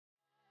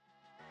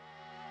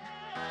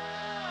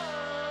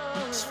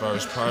It's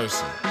first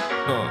person.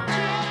 Huh.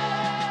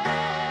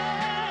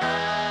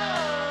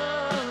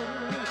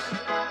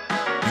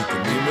 You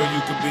can beat me or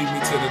you can beat me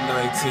to the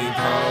 19th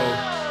hole.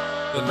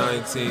 The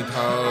 19th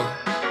hole.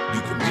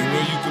 You can beat me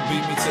or you can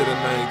beat me to the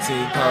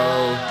 19th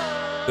hole.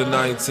 The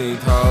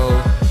 19th hole.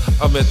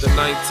 I'm at the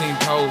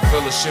 19th hole,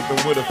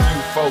 fellowshipping with a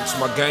few folks.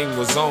 My game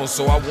was on,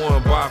 so I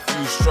won by a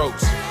few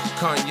strokes.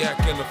 Cognac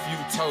and a few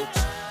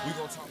totes. We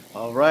gon' talk.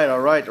 All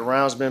right. The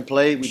round's been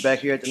played. We back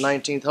here at the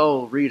 19th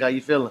hole. Reed, how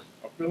you feeling?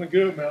 I'm feeling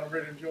good, man. I'm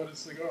ready to enjoy this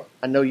cigar.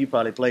 I know you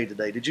probably played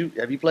today.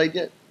 Have you played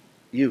yet?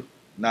 You?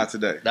 Not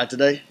today. Not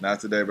today?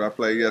 Not today, but I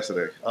played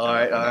yesterday. All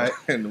right.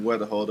 And the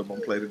weather hold up, I'm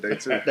gonna play today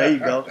too. There you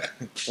go.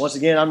 Once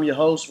again, I'm your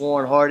host,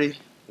 Warren Hardy.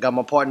 Got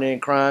my partner in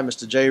crime,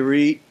 Mr. Jay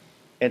Reed.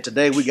 And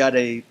today we got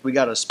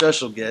a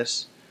special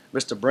guest,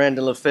 Mr.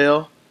 Brandon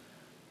LaFell.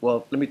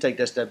 Well, let me take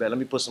that step back. Let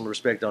me put some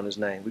respect on his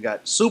name. We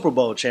got Super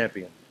Bowl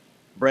champion,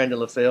 Brandon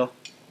LaFell.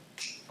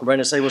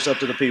 Brandon, say what's up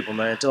to the people,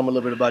 man. Tell them a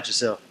little bit about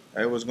yourself.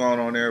 Hey, what's going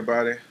on,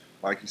 everybody?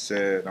 Like you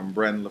said, I'm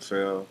Brandon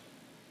LaFell,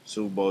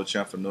 Super Bowl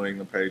champ for New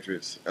England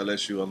Patriots,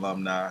 LSU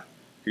alumni,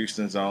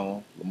 Houston's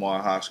own,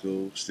 Lamar High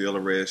School, still a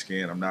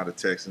Redskin. I'm not a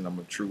Texan. I'm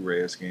a true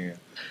Redskin.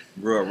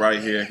 Grew up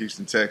right here in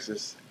Houston,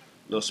 Texas.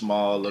 Little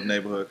small little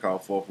neighborhood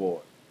called Fourth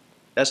Ward.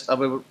 I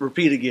will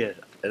repeat again.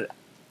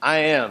 I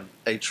am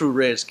a true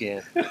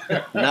Redskin,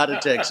 not a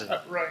Texan.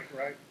 Right.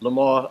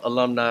 Lamar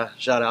alumni.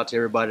 Shout out to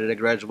everybody that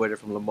graduated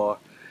from Lamar.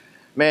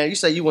 Man, you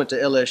say you went to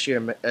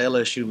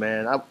LSU,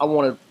 man. I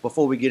want to,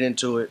 before we get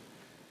into it,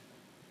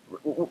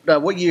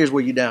 what years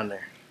were you down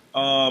there?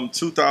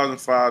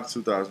 2005 to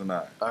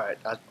 2009. All right.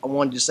 I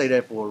wanted to say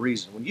that for a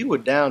reason. When you were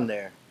down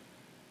there,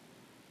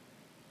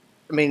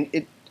 I mean,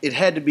 it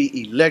had to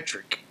be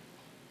electric.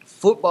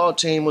 Football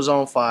team was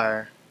on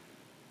fire.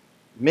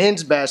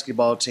 Men's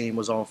basketball team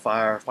was on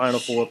fire. Final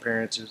Four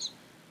appearances.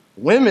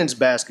 Women's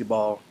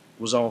basketball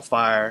was on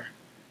fire.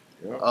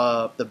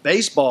 Yep. The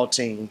baseball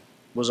team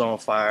was on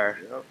fire.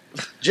 Yep.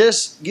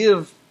 Just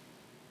give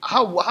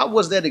how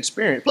was that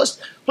experience?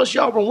 Plus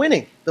y'all were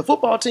winning. The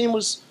football team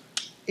was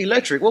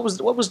electric. What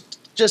was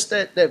just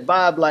that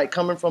vibe like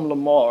coming from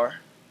Lamar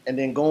and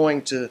then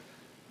going to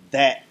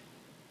that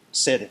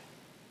setting?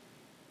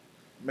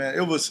 Man,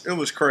 it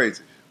was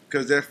crazy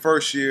because that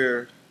first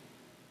year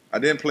I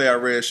didn't play. I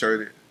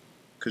redshirted.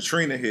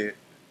 Katrina hit,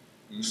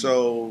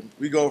 so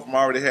we go from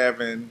already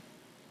having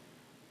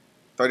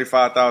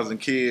 35,000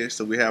 kids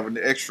to we have an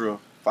extra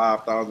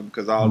 5,000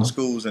 because all the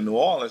schools in New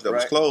Orleans that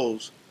was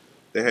closed,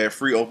 they had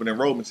free open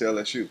enrollment to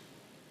LSU.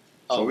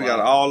 So we got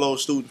all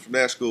those students from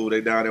that school.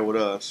 They down there with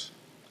us.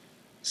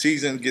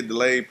 Season get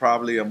delayed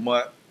probably a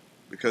month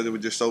because there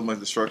was just so much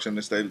destruction in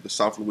the state of the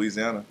South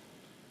Louisiana.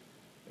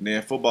 And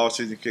then football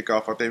season kick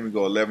off. I think we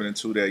go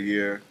 11-2 that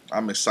year.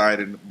 I'm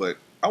excited, but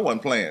I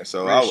wasn't playing,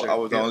 so I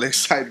was only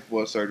excited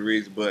for a certain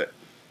reason. But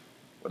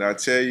I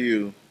tell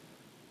you,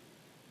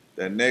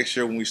 that next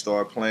year when we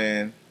started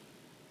playing,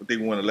 I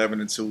think we went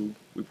 11-2.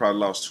 We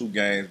probably lost 2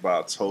 games by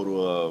a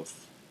total of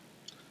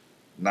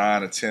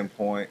 9 or 10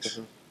 points.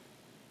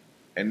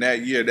 And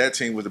that year, that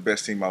team was the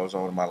best team I was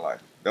on in my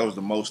life. That was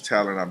the most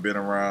talent I've been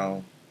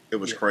around. It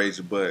was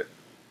crazy. But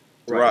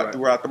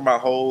throughout my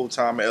whole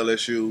time at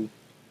LSU,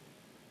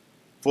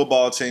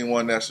 football team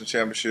won national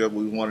championship.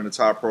 We won one of the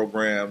top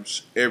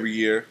programs every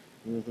year,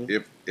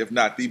 if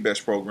not the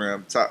best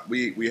program.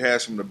 We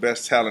had some of the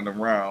best talent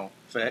around.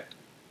 Fact.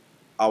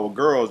 Our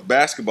girls'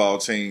 basketball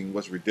team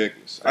was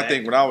ridiculous. Fact. I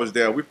think when I was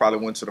there, we probably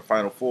went to the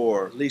Final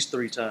Four. At least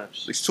 3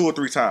 times. At least 2 or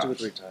 3 times. 2 or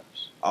 3 times.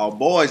 Our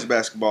boys'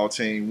 basketball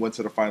team went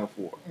to the Final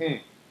Four.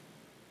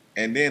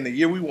 And then the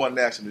year we won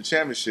national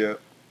championship,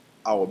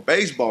 our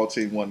baseball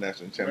team won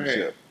national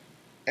championship.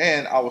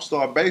 And our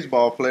star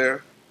baseball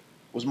player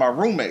was my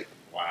roommate.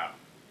 Wow.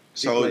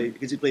 So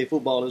because he played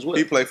football as well.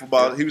 He played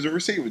football. Yeah. He was a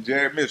receiver,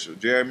 Jared Mitchell.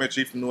 Jared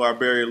Mitchell, he's from New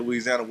Iberia,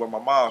 Louisiana, where my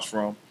mom's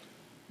from.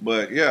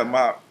 But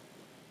yeah,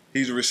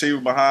 he's a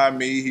receiver behind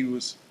me.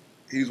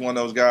 He's one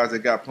of those guys that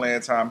got playing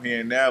time here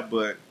and there,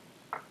 but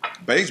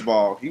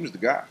baseball, he was the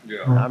guy. Yeah.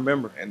 I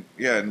remember. And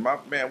my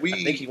man, I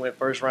think he went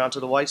first round to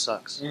the White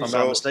Sox, if I'm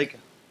not mistaken.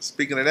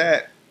 Speaking of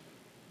that,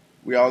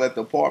 we all at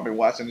the apartment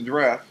watching the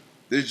draft.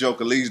 This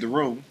joker leaves the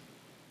room.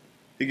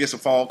 He gets a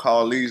phone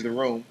call, leaves the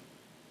room,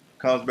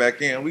 comes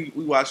back in. We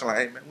watching like,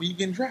 hey man, when you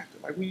getting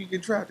drafted? Like, when you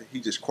get drafted? He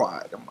just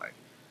quiet. I'm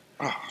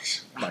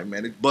like,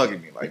 man, it's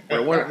bugging me. Like,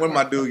 bro, when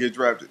my dude get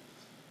drafted?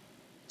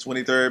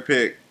 23rd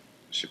pick,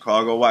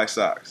 Chicago White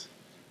Sox.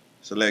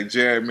 Select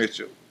Jared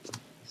Mitchell.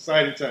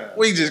 Exciting time.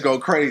 We just go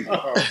crazy.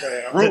 Oh,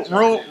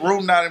 man,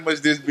 room not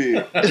much this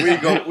big.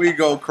 We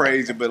go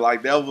crazy, but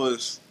like that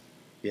was,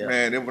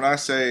 man. When I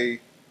say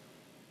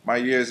my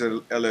years at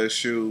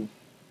LSU,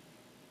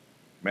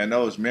 man,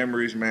 those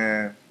memories,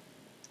 man.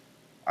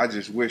 I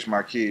just wish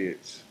my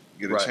kids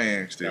get a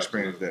chance to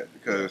experience that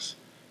because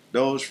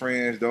those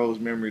friends, those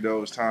memories,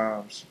 those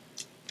times,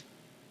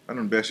 one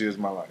of the best years of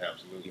my life.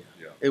 Absolutely.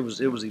 Yeah. It was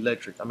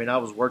electric. I mean, I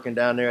was working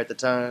down there at the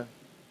time,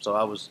 so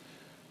I was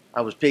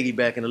I was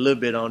piggybacking a little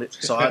bit on it,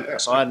 so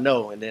I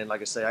know. And then,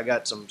 like I say, I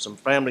got some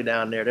family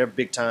down there. They're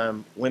big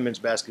time women's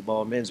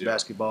basketball, men's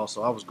basketball.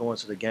 So I was going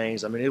to the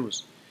games. I mean, it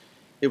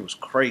was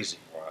crazy.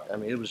 Wow. I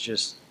mean, it was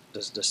just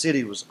the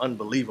city was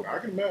unbelievable. I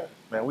can imagine.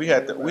 Man, we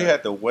had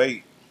to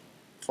wait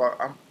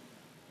for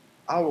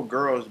our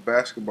girls'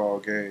 basketball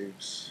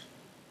games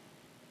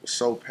were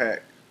so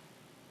packed.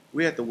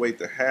 We had to wait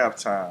to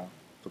halftime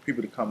for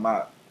people to come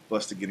out for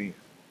us to get in.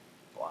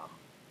 Wow,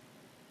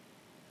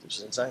 it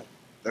was insane.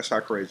 That's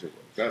how crazy it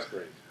was. That's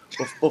crazy.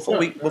 Before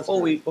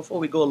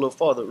we go a little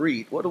farther,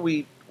 Reed, what are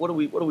we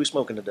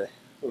smoking today?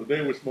 So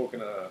today we're smoking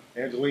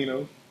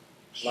Angelinos.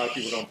 A lot of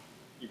people don't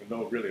even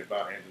know really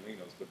about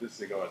Angelinos, but this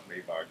cigar is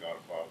made by God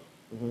of Fire.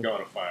 Mm-hmm.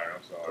 God of Fire,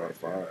 I'm sorry. God of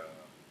Fire.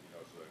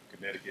 It's a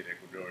Connecticut,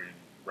 Ecuadorian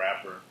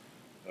wrapper,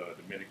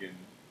 Dominican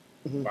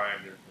Mm-hmm.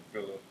 binder and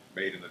filler,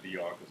 made in the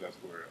DR because that's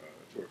where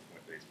Torres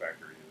Fuente's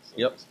factory is. So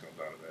Yep. this comes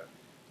out of that.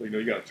 So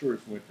you got Torres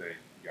Fuente,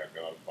 you got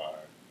God of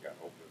Fire, you got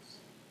Opus.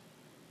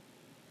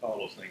 All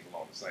those things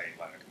along the same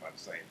line come out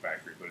of the same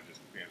factory, but it just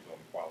depends on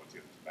the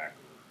quality of the tobacco,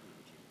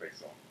 which is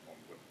based on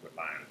what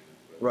line it is.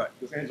 But Right.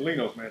 This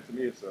Angelinos, man, to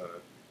me, it's a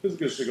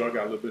good cigar.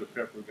 Got a little bit of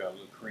pepper, got a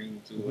little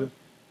cream to Mm-hmm. it,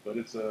 but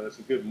it's a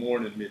good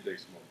morning, midday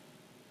smoke.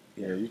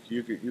 Yeah,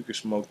 you could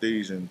smoke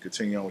these and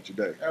continue on with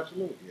your day.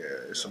 Absolutely. Yeah,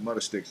 there's some other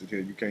sticks in here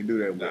you can't do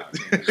that Nah,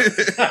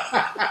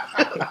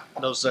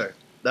 with. No, sir,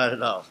 not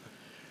at all.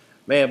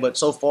 Man, but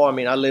so far, I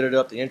mean, I lit it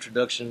up. The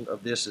introduction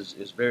of this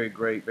is very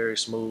great, very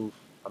smooth.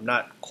 I'm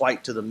not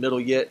quite to the middle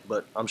yet,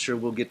 but I'm sure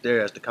we'll get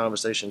there as the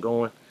conversation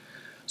going.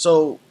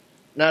 So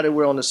now that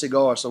we're on the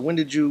cigar, so when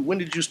did you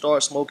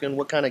start smoking?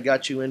 What kind of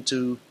got you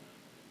into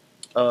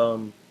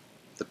the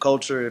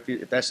culture,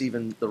 if that's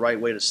even the right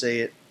way to say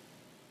it,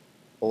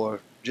 or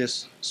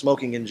just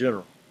smoking in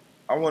general?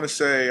 I want to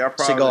say I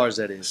probably Cigars,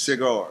 that is.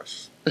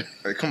 Cigars.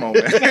 Hey, come on,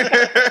 man.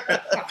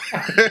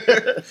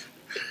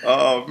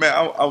 Man,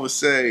 I would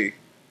say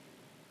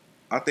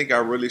I think I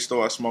really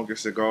started smoking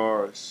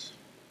cigars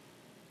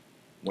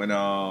when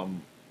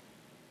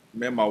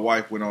me and my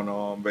wife went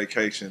on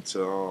vacation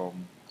to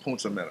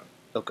Punta Meta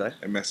Okay.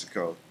 in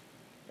Mexico,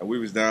 and we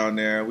was down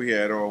there. We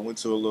had went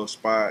to a little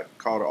spot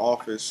called the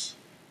Office,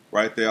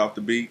 right there off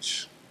the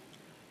beach,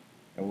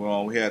 and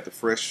we had the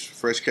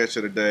fresh catch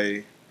of the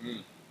day.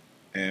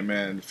 And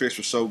man, the fish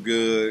was so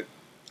good.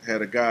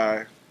 Had a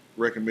guy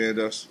recommend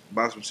us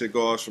buy some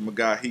cigars from a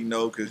guy he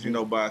know, because you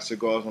know buying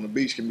cigars on the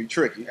beach can be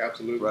tricky.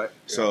 Absolutely. Right.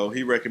 So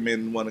he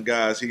recommended one of the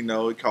guys he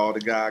know. He called the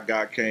guy.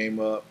 Guy came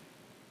up,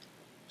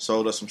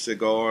 sold us some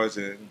cigars,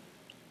 and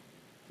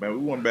man, we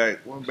went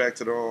back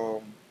to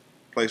the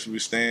place we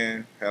was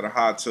staying. Had a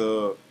hot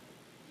tub.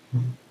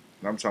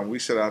 And I'm talking, we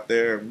sat out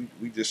there and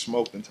we just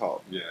smoked and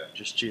talked. Yeah.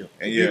 Just chill.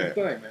 And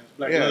Beautiful yeah, thing, man. It's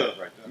black Yeah. love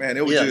right there. man,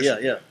 it was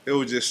Yeah. it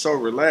was just so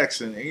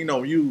relaxing. And you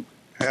know, you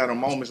had a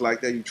moments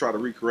like that, you try to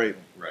recreate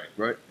them.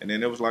 Right. And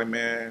then it was like,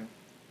 man,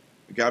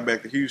 we got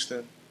back to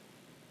Houston.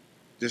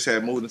 Just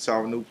had moved into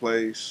our new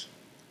place.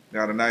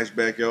 Got a nice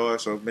backyard.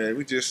 So, man,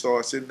 we just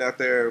started sitting out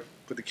there,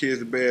 put the kids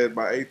to bed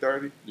by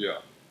 8:30. Yeah.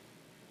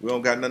 We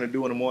don't got nothing to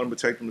do in the morning but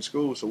take them to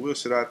school. So we'll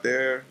sit out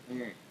there,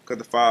 Mm. cut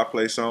the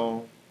fireplace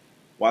on,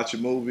 watch a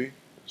movie,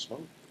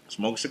 Smoke.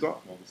 smoke a cigar.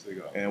 Smoke a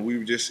cigar. And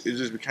it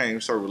just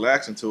became so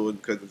relaxing to it,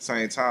 because at the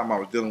same time I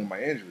was dealing with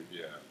my injury.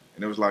 Yeah.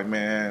 And it was like,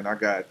 man, I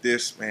got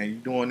this, man, you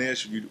doing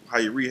this, how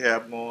your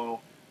rehab going,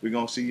 we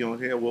gonna see you on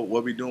here,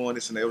 what we doing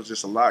this, and there was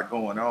just a lot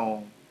going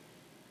on.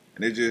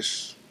 And it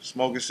just,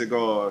 smoking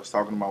cigars,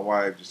 talking to my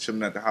wife, just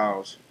chilling at the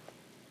house,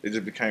 it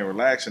just became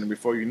relaxing. And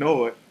before you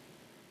know it,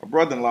 my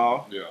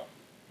brother-in-law, Yeah.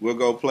 we'll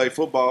go play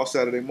football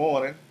Saturday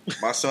morning.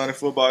 My son in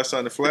football, his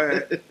son in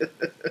flag.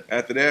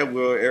 After that,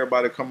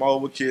 everybody come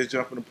over, kids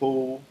jump in the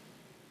pool.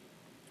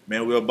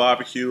 Man, we'll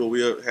barbecue, or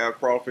we'll have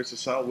crawfish or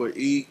something. We'll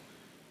eat,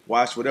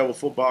 watch whatever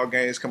football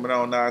games coming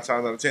on. 9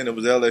 times out of 10, it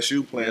was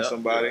LSU playing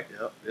somebody.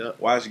 Yep.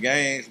 Watch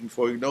games.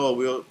 Before you know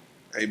it,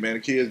 hey man, the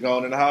kids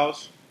gone in the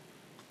house.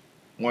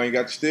 One, you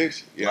got the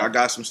sticks? Yeah, I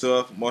got some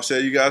stuff.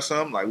 Marcel, you got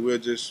something? Like, we'll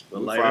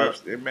light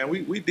up. Man,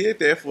 we did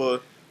that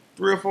for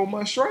 3 or 4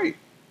 months straight.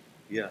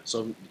 Yeah.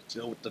 So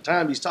the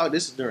time he's talking,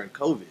 this is during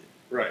COVID.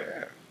 Right.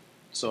 Yeah.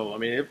 So I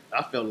mean,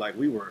 I felt like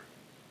we were.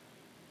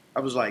 I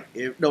was like,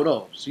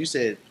 no. So you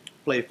said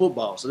play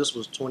football. So this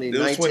was 2019.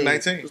 It was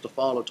 2019. It was the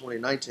fall of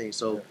 2019.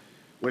 So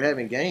we're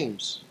having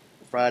games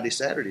Friday,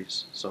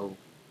 Saturdays. So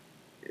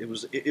it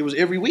was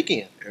every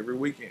weekend Every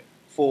weekend.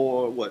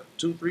 for what,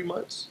 2-3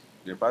 months.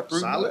 Yeah, about 3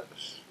 Solid.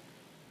 months.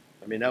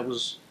 I mean, that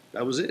was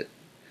it.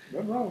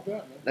 Nothing wrong with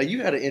that, man. Now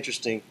you had an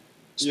interesting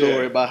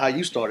story about how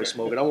you started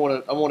smoking. I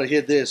want to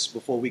hear this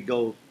before we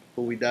dive.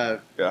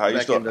 Yeah, how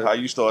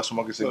you start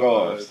smoking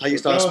cigars. How you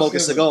started smoking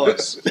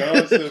cigars.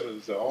 John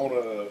Simmons, the owner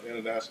of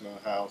International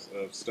House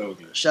of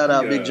Stogie. Shout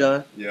out, Big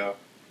John. Yeah.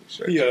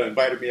 He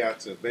invited me out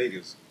to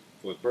Vegas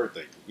for his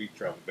birthday. We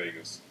travel to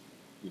Vegas,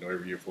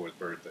 every year for his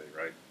birthday,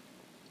 right?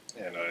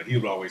 And he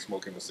would always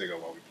smoke him a cigar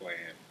while we playing.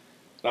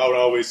 And I would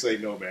always say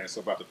no, man. So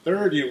about the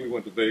 3rd year we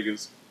went to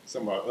Vegas,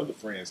 some of our other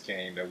friends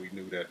came that we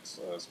knew that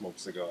smoked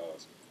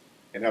cigars.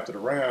 And after the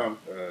round,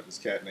 this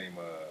cat named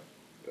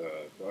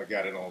I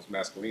got it on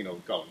Masculino.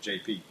 We call him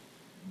JP,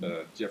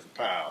 Jeffrey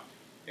Powell.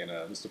 And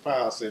Mr.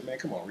 Powell said, man,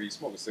 come on, Reed,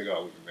 smoke a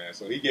cigar with me, man.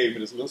 So he gave me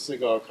this little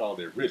cigar called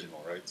the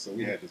Original, right? So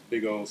we had this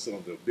big old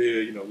cylinder of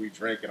beer. You know, we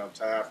drank and I'm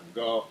tired from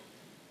golf.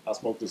 I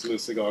smoked this little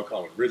cigar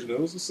called Original.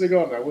 It was a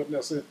cigar, and there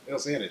wasn't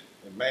else in it.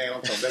 And man,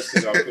 I'm talking that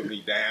cigar put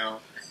me down.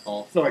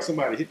 I felt like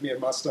somebody hit me in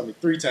my stomach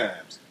 3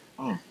 times.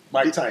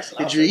 Mike Tyson.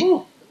 Did you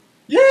eat?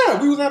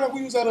 Yeah, we was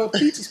at a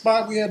pizza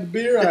spot. We had the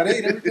beer. I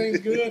ate. Everything's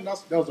good. And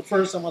that was the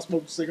first time I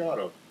smoked a cigar,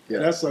 though. Yeah.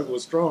 And that sucker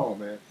was strong,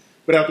 man.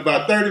 But after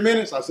about 30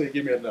 minutes, I said,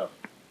 give me another.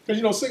 Because,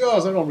 you know,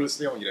 cigars, they don't really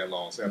stay on you that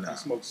long. So after you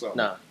smoke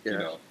something, you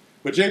know.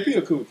 But JP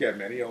a cool cat,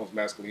 man. He owns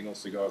Masculino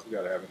cigars. We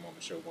got to have him on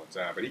the show one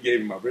time. But he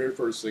gave me my very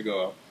first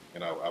cigar.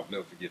 And I'll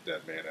never forget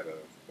that, man, at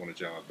one of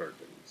John's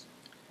birthdays.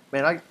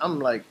 Man, I'm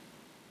like,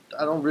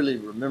 I don't really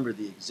remember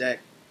the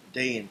exact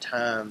day and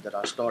time that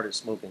I started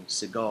smoking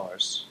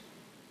cigars.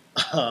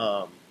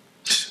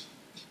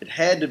 It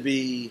had to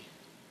be,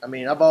 I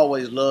mean, I've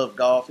always loved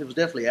golf. It was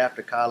definitely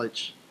after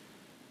college.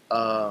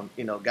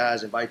 You know,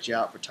 guys invite you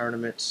out for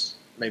tournaments,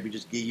 maybe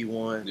just give you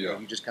one. Yeah.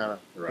 And you just kind of,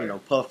 you know,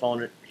 puff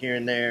on it here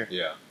and there.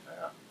 Yeah.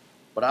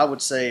 But I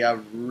would say I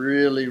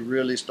really,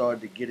 really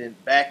started to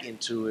get back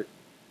into it.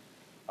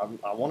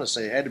 I want to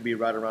say it had to be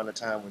right around the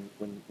time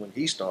when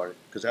he started,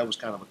 because that was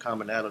kind of a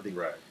commonality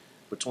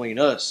between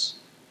us.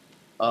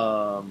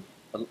 And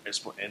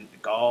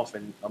golf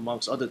and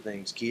amongst other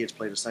things, kids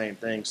play the same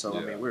thing. So, I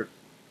mean, we're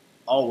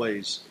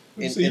always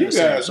in the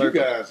same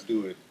circle. You guys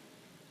do it.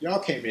 Y'all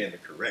came in the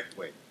correct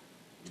way.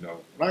 You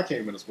know, when I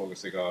came into smoking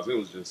cigars, it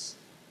was just,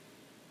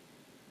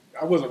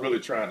 I wasn't really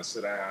trying to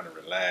sit down and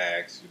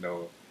relax, you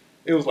know.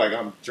 It was like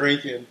I'm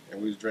drinking,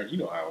 and we was drinking.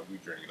 You know how we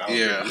drink. I was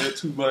drinking a little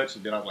too much,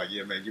 and then I'm like,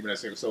 yeah, man, give me that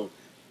cigar. So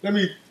let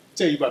me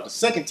tell you about the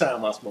second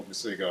time I smoked a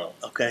cigar.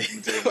 Okay.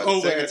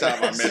 The second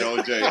time I met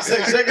OJ.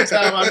 Second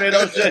time I met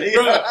OJ.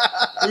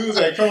 Bro, we was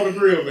at Kona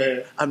Grill,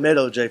 man. I met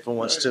OJ for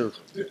once, too.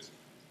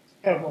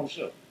 Have him on the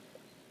show.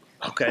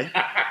 Okay.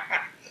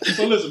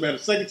 So listen, man, the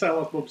second time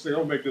I smoked a cigar,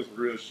 I'll make this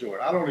real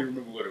short. I don't even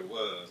remember what it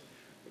was.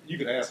 You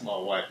can ask my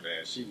wife,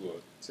 man. She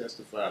will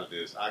testify to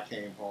this. I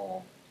came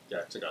home,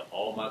 took out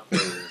all my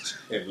clothes,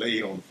 and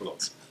laid on the floor.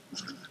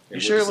 You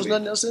sure there was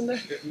nothing else in there?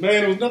 Man,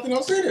 there was nothing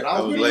else in it.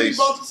 I was literally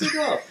bought the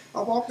cigar.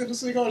 I walked in the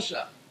cigar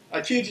shop.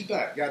 I kid you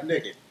not, got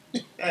naked.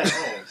 At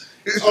home.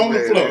 On the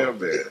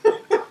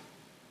floor.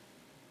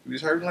 You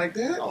just hurting like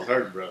that? I was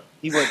hurting, bro.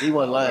 He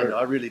wasn't lying, though.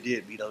 I really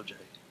did beat OJ.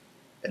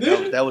 And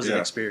that was an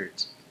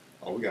experience.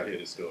 Oh, we got to hear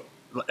this story.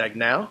 Like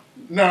now?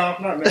 No,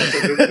 not now.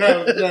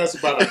 That's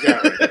about a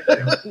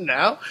guy.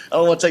 Now? I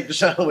don't want to take the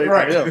shot away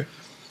from him.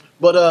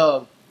 But,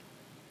 all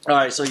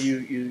right, so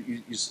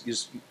you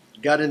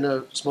got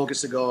into smoking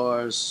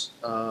cigars,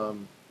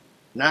 9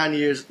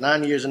 years in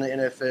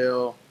the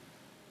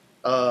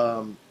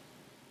NFL.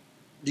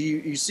 Do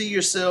you see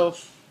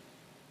yourself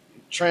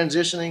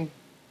transitioning?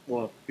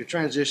 Well, you're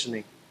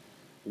transitioning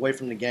away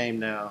from the game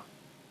now.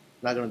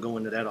 Not going to go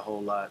into that a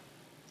whole lot.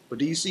 But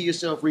do you see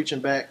yourself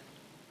reaching back,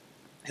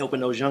 helping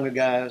those younger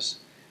guys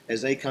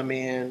as they come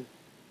in,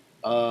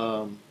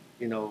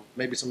 you know,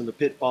 maybe some of the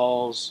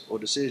pitfalls or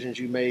decisions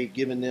you made,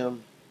 giving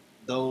them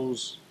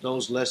those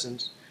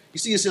lessons? You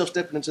see yourself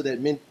stepping into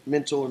that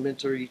mentor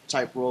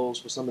type roles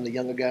for some of the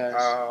younger guys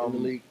in the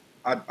league?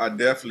 I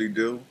definitely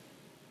do.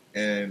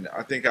 And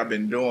I think I've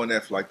been doing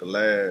that for like the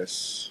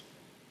last,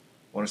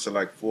 I want to say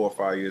like 4 or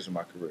 5 years of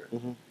my career.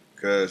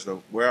 Because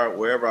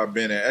wherever I've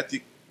been at,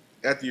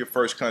 after your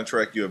first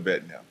contract, you're a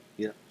vet now.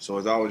 Yeah. So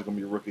it's always going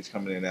to be rookies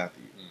coming in after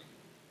you.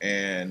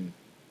 And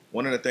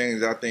one of the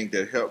things I think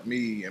that helped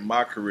me in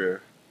my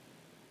career,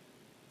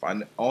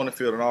 on the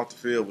field and off the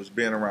field, was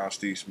being around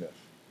Steve Smith.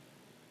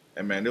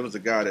 And, man, there was a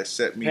guy that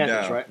set me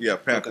down. Right? Yeah,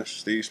 Panthers,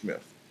 Steve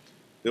Smith.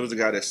 There was a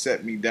guy that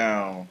set me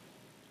down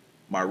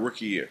my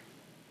rookie year.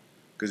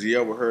 Because he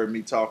overheard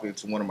me talking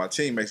to one of my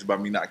teammates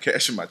about me not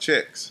cashing my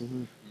checks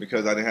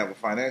because I didn't have a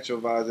financial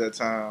advisor at that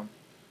time.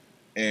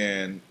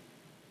 And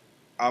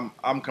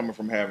I'm coming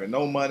from having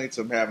no money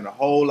to having a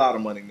whole lot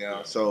of money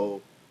now.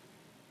 So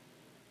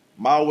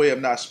my way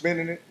of not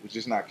spending it was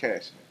just not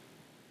cashing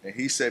it. And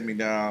he set me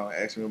down,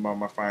 asked me about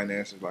my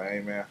finances, like, hey,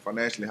 man,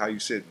 financially, how you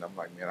sitting? I'm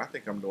like, man, I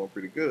think I'm doing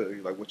pretty good.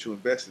 He's like, what you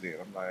invested in?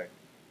 I'm like,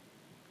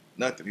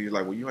 nothing. He's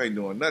like, well, you ain't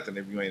doing nothing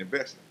if you ain't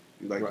investing.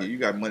 He's like, yeah, you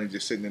got money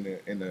just sitting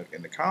in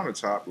the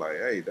countertop. Like,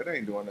 hey, that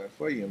ain't doing nothing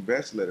for you.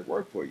 Invest, let it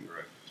work for you.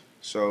 Right.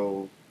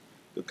 So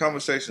the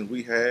conversations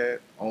we had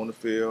on the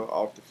field,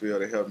 off the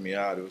field, they helped me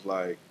out. It was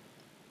like,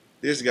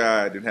 this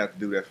guy didn't have to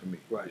do that for me.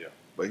 Right. Yeah.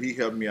 But he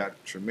helped me out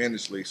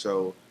tremendously.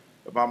 So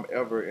if I'm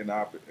ever in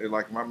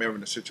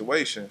a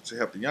situation to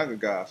help the younger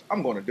guys,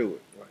 I'm going to do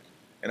it. Right.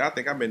 And I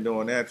think I've been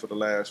doing that for the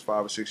last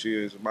 5 or 6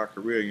 years of my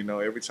career. You know,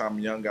 every time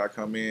a young guy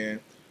come in,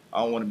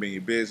 I don't want to be in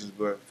your business,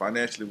 but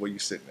financially, where you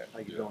sitting at? How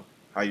you doing?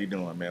 How you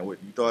doing, man? What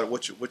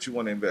you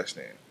want to invest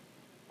in?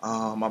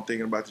 I'm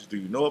thinking about this. Do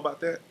you know about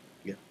that?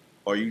 Yeah.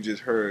 Or you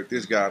just heard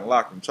this guy in the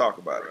locker room talk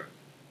about it?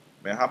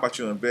 Man, how about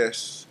you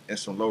invest in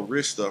some low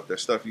risk stuff? That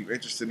stuff you're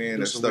interested in.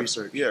 Do some stuff,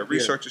 research. Yeah,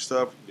 research your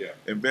stuff. Yeah.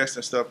 Invest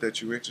in stuff that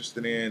you're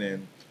interested in,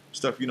 and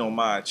stuff you don't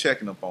mind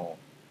checking up on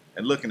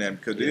and looking at,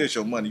 because it is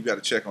your money. You got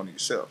to check on it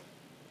yourself.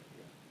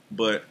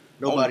 But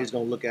nobody's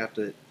gonna look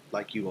after it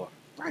like you are.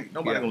 Right.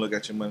 Nobody's gonna look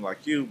at your money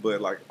like you.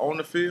 But like on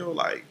the field,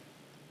 like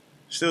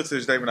still to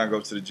this day when I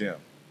go to the gym,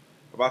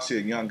 if I see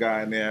a young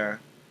guy in there,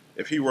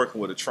 if he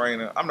working with a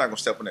trainer, I'm not gonna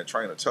step on that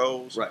trainer's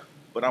toes. Right.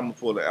 But I'm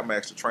gonna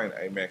ask the trainer,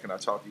 hey man, can I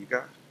talk to you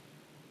guys?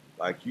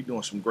 Like, you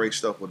doing some great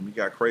stuff with him. You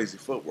got crazy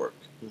footwork.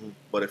 Mm-hmm.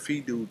 But if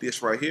he do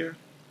this right here,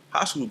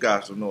 high school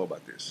guys don't know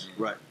about this.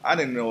 Right. I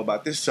didn't know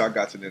about this until I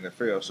got to the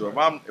NFL. So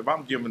if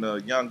I'm giving a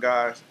young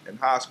guys in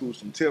high school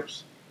some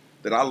tips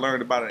that I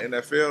learned about in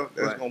the NFL,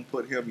 that's gonna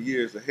put him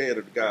years ahead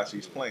of the guys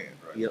he's playing.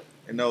 Right. Yep.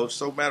 You know,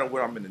 so matter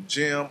where I'm in the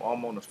gym or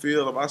I'm on the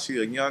field, if I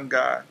see a young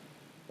guy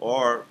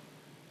or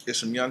there's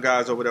some young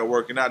guys over there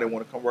working out, they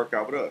want to come work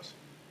out with us,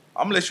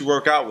 I'm gonna let you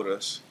work out with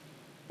us.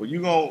 But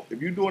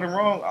if you're doing it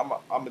wrong,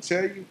 I'm gonna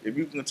tell you. If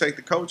you can take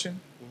the coaching,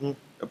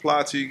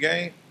 apply it to your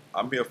game,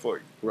 I'm here for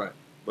you. Right.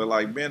 But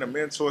like being a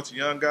mentor to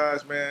young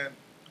guys, man,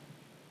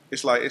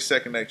 it's like it's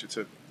second nature to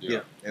me. Yeah.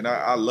 And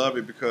I love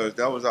it because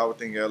that was our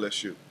thing at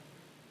LSU.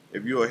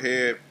 If you're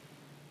ahead,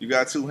 you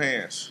got two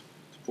hands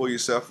to pull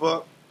yourself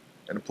up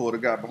and to pull the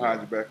guy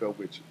behind you back up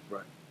with you.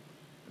 Right.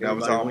 And that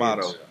was our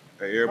motto. Yeah.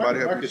 Hey, everybody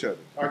help each other.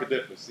 I could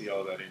definitely see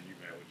all that in you,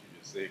 man, what you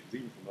just said. Because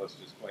even from us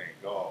just playing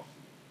golf,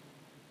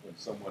 when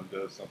someone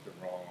does something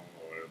wrong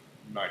or you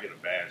might hit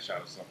a bad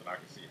shot or something, I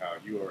can see how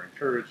you are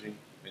encouraging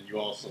and you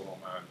also don't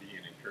mind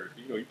being encouraged.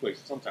 You know, you play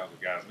sometimes with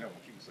guys and they don't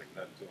want you to say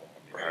nothing to them.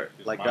 I mean, Right.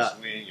 It's Like my that.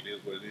 swing, it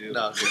is what it is.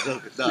 No, it's a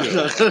joke. No.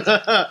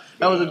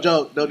 That was a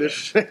joke. No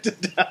disrespect to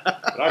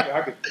that. But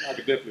I could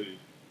definitely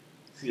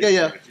see Yeah,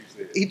 everything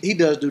that you said. He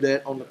does do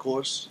that on the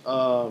course.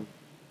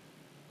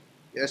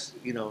 Yes,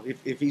 you know,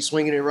 if he's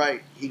swinging it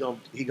right, he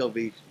gonna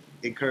be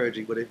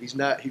encouraging. But if he's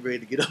not, he ready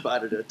to get up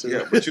out of there too.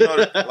 Yeah, but you know,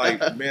 like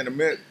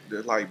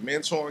like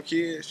mentoring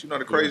kids. You know,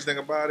 the crazy thing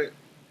about it,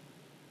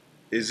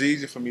 it's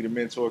easier for me to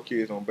mentor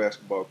kids on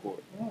basketball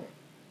court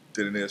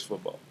than it is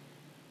football.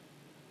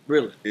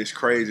 Really? It's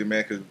crazy,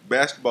 man, because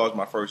basketball is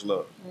my first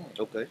love.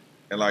 Okay.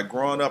 And like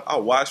growing up, I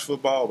watched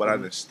football, but I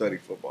didn't study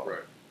football. Right.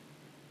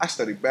 I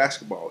studied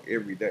basketball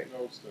every day.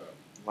 No stuff.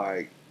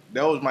 Like,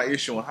 that was my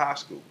issue in high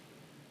school.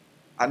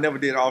 I never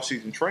did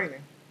off-season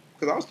training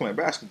because I was playing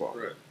basketball.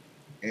 Right.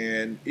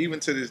 And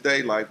even to this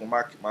day, like when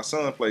my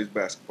son plays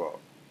basketball,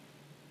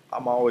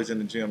 I'm always in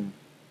the gym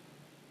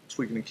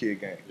tweaking the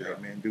kid game. Yeah.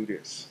 Hey, man, do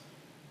this.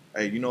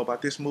 Hey, you know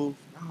about this move?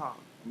 Nah, I'm going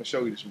to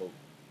show you this move.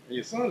 And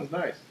your son is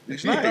nice.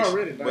 It's He's nice,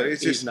 already nice. but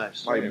it's He's just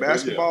nice. like Yeah,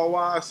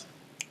 basketball-wise,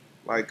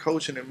 like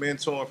coaching and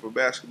mentoring for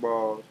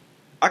basketball,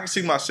 I can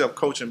see myself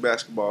coaching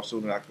basketball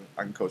sooner than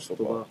I can coach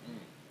football.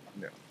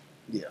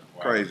 Yeah.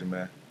 Wow. Crazy,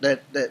 man.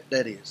 That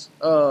is.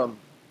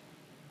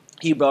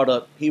 He brought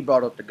up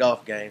the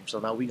golf game, so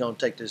now we're gonna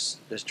take this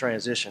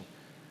transition.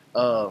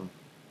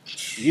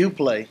 You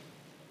play,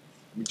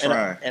 I'm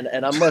trying.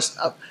 and I'm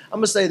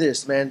gonna say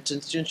this, man.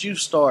 Since you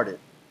started,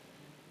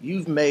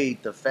 you've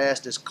made the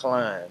fastest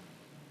climb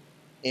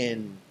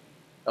in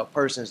a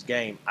person's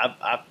game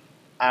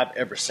I've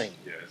ever seen.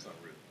 Yeah, it's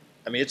unreal.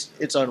 I mean,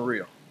 it's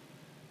unreal.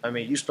 I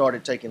mean, you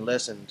started taking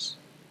lessons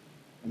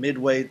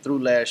midway through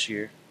last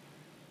year.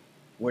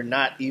 We're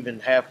not even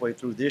halfway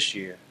through this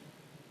year,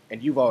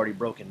 and you've already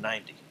broken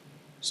 90.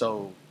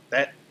 So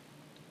that's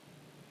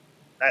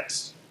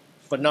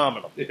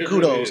phenomenal. It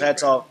Kudos, really is,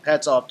 hats man.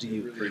 off to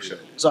you. Really Appreciate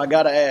is. it. So I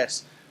gotta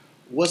ask,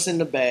 what's in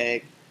the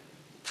bag?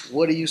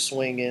 What are you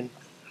swinging?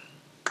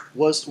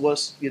 What's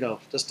let's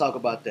talk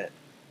about that.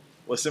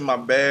 What's in my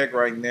bag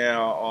right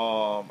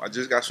now? I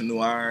just got some new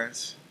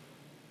irons.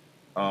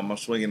 I'm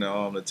swinging the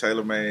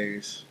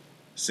TaylorMade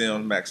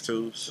Sims Max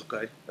 2s.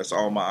 Okay. That's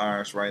all my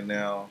irons right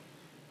now.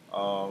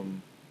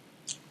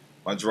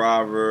 My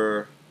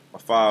driver, my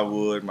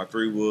 5-wood, my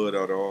 3-wood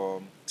are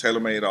the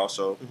TaylorMade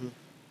also. Mhm.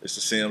 It's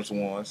the Sims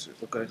ones.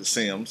 Okay. The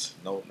Sims.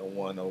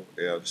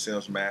 The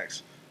Sims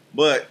Max.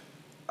 But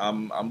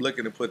I'm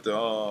looking to put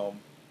the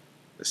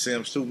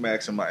Sims 2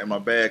 Max in my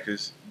bag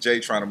because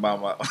Jay trying to buy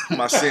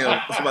my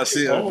Sims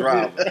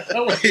driver.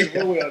 He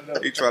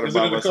trying to Is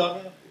buy it in my. the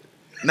car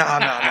now?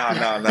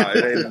 Nah.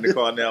 It ain't in the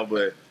car now,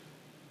 but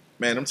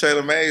man, them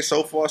TaylorMade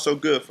so far so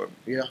good for me.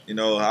 Yeah. You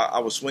know, I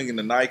was swinging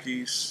the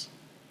Nikes.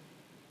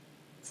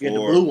 You had the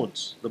blue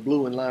ones, the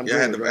blue and lime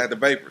Yeah, I green, had the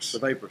Vapors. the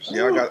vapors.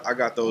 Yeah, I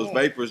got those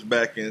Vapors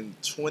back in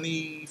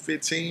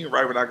 2015.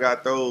 Right when I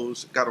got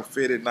those, got them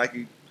fitted.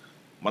 Nike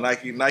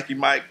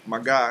Mike, my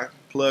guy,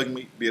 plugged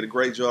me, did a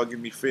great job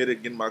getting me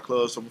fitted, getting my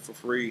clubs for me for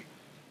free.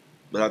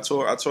 But I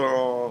tore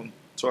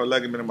a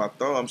ligament in my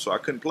thumb, so I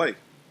couldn't play.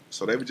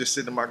 So they were just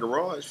sitting in my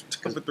garage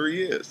for 3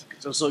 years.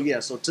 So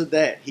to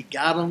that, he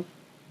got them.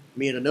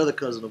 Me and another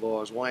cousin of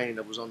ours, Wayne,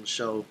 that was on the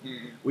show,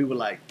 we were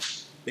like,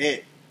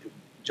 man,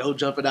 Joe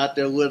jumping out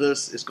there with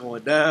us, it's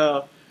going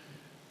down.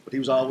 But he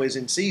was always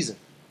in season.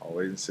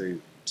 Always in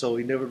season. So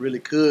he never really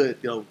could,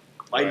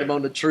 fighting him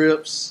on the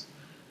trips.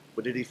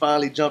 But then he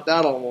finally jumped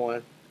out on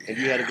one, and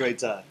you had a great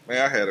time.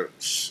 Man,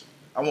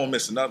 I won't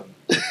miss another one.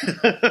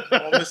 I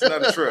won't miss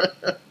another trip.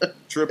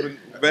 Trip in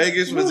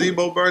Vegas for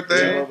Zebo's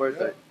birthday. Yeah, my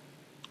birthday.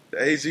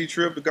 the AZ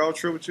trip, the golf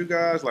trip with you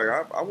guys, like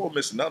I won't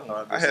miss another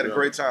one. I had a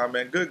great time,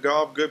 man. Good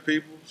golf, good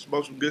people,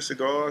 smoked some good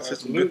cigars, hit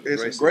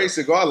some great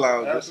cigar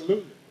lounges.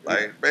 Absolutely.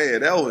 Like,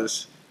 man, that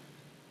was,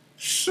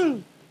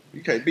 shoot,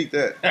 you can't beat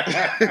that.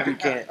 You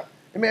can't.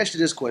 Let me ask you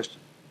this question.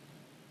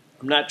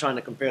 I'm not trying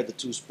to compare the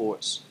two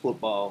sports,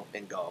 football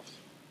and golf,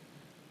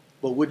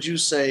 but would you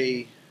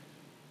say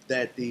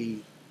that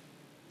the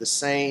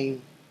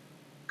same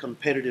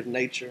competitive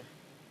nature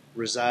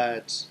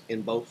resides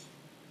in both?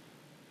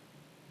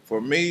 For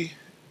me,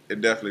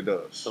 it definitely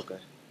does. Okay.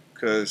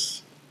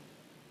 Because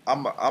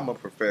I'm a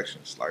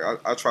perfectionist. Like,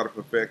 I try to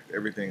perfect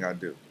everything I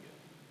do.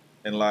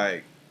 And,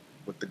 like,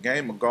 with the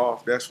game of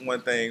golf, that's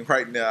one thing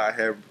right now I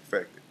haven't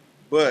perfected.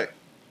 But,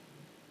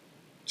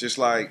 just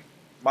like,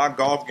 my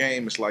golf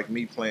game is like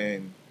me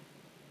playing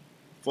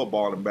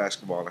football and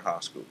basketball in high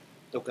school.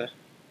 Okay.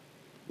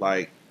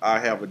 Like, I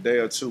have a day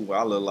or two where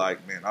I look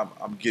like, man,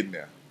 I'm getting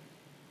there.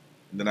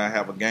 And then I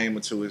have a game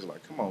or two, it's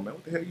like, come on, man,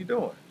 what the hell you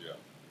doing? Yeah.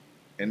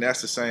 And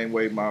that's the same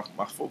way my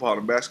football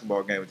and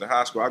basketball games in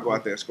high school. I go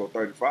out there and score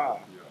 35.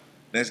 Yeah.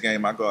 Next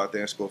game, I go out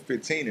there and score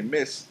 15 and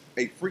miss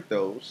 8 free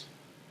throws.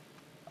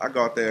 I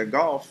go out there and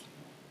golf,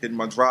 hitting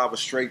my driver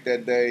straight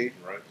that day,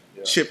 Right.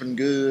 Yeah. chipping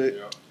good.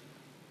 Yeah.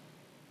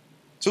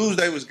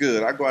 Tuesday was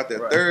good. I go out there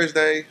Right.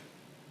 Thursday,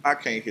 I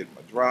can't hit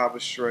my driver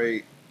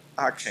straight.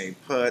 I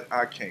can't putt.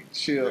 I can't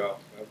chip. Yeah.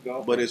 That's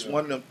golf. But it's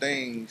one of them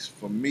things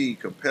for me,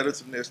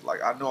 competitiveness.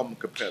 Like, I know I'm a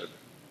competitor.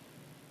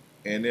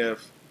 And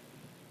if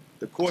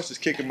the course is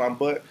kicking my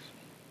butt,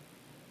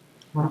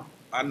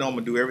 I know I'm going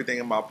to do everything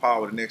in my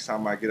power the next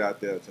time I get out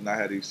there to not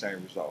have these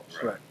same results.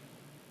 Right.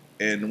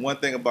 And the one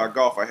thing about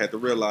golf I had to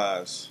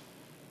realize,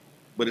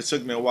 but it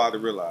took me a while to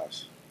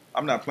realize,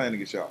 I'm not playing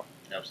against y'all.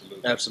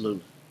 Absolutely.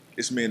 Absolutely.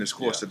 It's me in this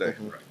course today.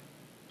 Mhm. Right.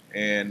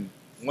 And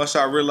once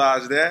I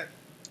realized that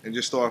and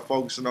just started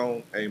focusing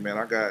on, hey, man,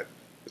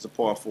 it's a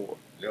par 4.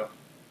 Yeah.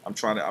 I'm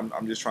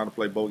just trying to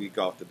play bogey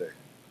golf today.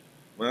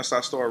 Once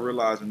I started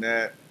realizing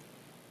that,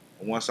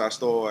 and once I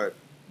started,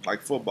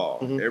 like football,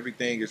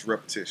 everything is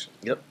repetition.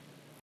 Yep.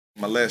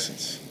 My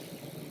lessons,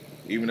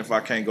 even if I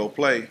can't go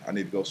play, I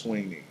need to go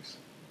swing these.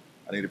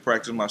 I need to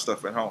practice my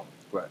stuff at home.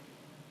 Right.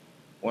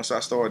 Once I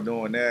started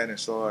doing that and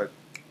started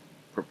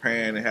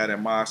preparing and had that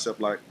mindset,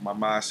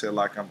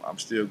 like I'm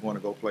still going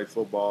to go play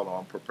football or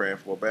I'm preparing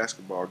for a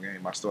basketball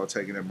game, I started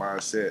taking that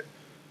mindset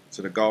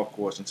to the golf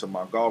course and to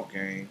my golf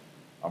game.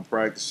 I'm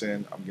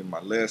practicing. I'm getting my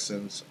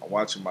lessons. I'm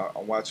watching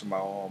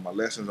my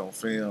lessons on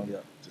film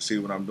to see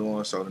what I'm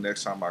doing. So the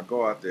next time I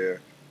go out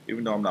there,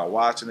 even though I'm not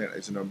watching it,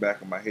 it's in the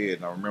back of my head,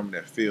 and I remember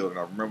that field, and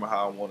I remember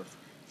how I want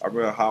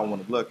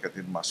to look at the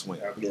end of my swing.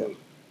 Absolutely.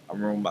 I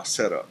remember my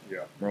setup.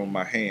 Yeah. I remember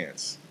my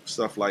hands,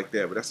 stuff like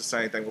that. But that's the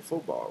same thing with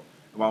football.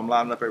 If I'm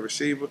lining up at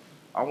receiver,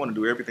 I want to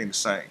do everything the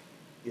same.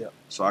 Yeah.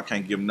 So I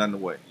can't give nothing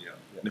away. Yeah.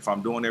 And if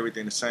I'm doing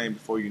everything the same,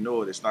 before you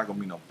know it, it's not going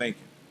to be no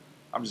thinking.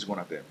 I'm just going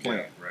out there and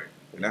playing. Right.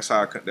 And that's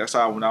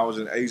how when I was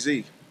in AZ,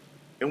 it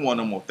wasn't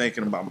no more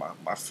thinking about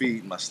my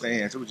feet, my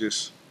stance. It was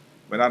just,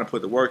 man, I done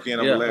put the work in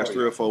over the last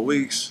 3 or 4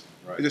 weeks.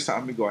 Right. It's just time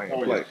for me to go ahead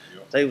and play.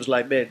 Yeah. They was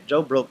like, man,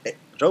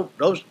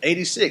 Joe's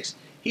 86.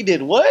 He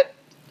did what?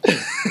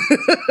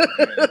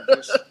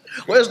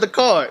 Where's the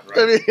card? Right.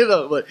 I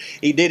mean, but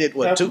he did it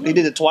He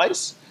did it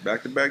twice.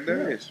 Back-to-back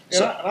days.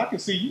 And I can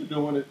see you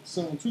doing it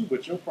soon too,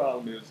 but your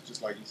problem is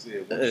just like you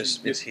said.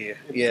 It's here.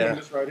 Yeah.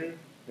 This right here,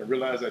 and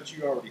realize that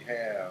you already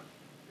have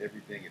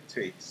everything it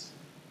takes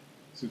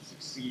to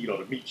succeed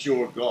or to meet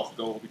your golf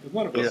goal. Because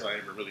none of us are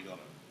ever really going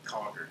to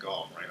conquer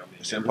golf, right? I mean,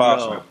 it's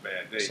impossible. Have a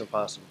bad day. It's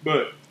impossible.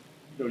 But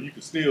you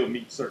can still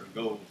meet certain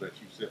goals that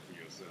you set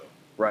for yourself.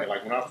 Right. And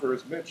like when I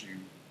first met you,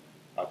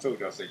 I told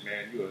you, I said,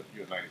 man, you're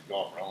a 90s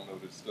golfer. I don't know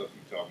this stuff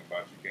you're talking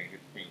about. You can't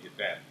hit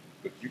that,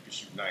 but you can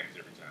shoot 90s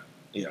every time.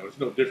 Yeah. There's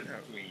no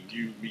difference between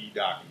you, me,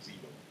 Doc, and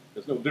Zebo.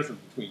 There's no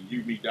difference between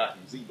you, me, Doc,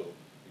 and Zebo,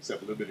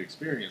 except a little bit of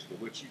experience.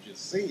 But what you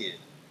just said is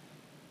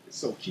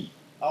so key.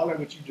 All that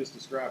what you just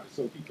described is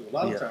so key. Because a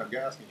lot of times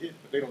guys can hit,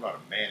 but they don't know how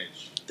to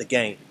manage the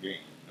game. They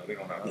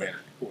don't know how to manage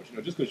the course.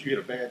 Just because you hit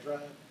a bad drive,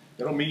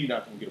 that don't mean you're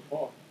not going to get a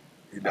par.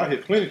 I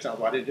hit plenty of times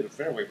where I didn't hit a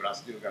fairway, but I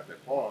still got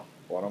that par.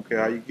 Well, I don't care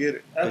how you get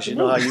it. Because you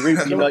know how you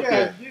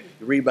your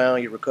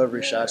rebound, your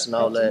recovery shots, and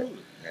all that.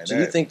 And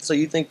So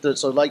you think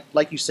that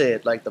like you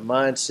said, like the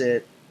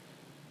mindset.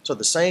 So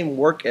the same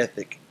work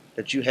ethic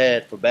that you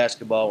had for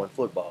basketball and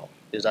football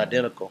is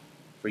identical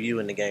for you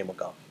in the game of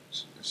golf.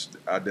 It's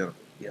identical.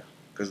 Yeah.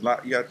 Because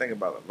you got to think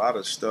about it. A lot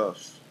of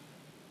stuff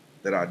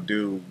that I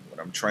do when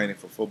I'm training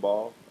for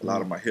football, a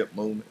lot of my hip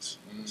movements,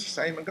 it's the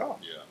same in golf.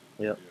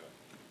 Yeah.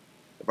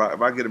 If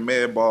I get a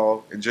mad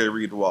ball and Jay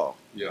Reed the wall,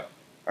 Yeah.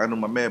 I know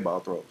my mad ball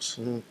throws.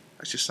 Mm-hmm.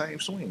 That's your same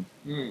swing.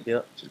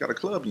 Yeah. Just got a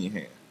club in your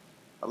hand.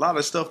 A lot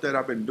of stuff that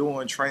I've been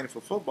doing training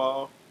for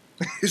football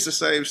is the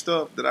same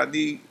stuff that I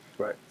need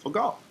for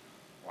golf.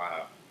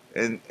 Wow.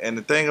 And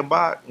the thing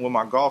about with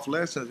my golf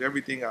lessons,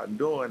 everything I'm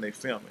doing, they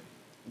film it.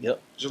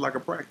 Yep. Just like a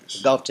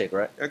practice. Golf Tech,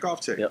 right? At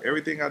Golf Tech. Yep.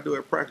 Everything I do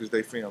at practice,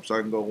 they film, so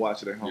I can go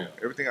watch it at home. Yeah.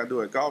 Everything I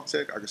do at Golf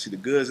Tech, I can see the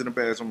goods and the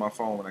bads on my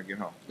phone when I get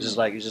home. It's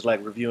just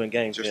like reviewing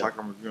games. Just like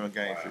I'm reviewing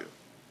game film.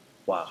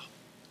 Wow.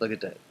 Look at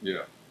that.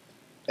 Yeah.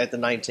 At the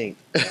 19th.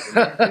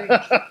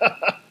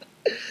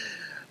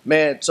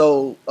 Man,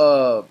 so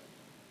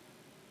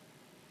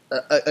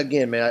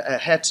again, man,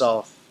 hats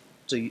off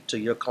to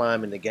your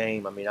climb in the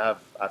game. I mean,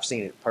 I've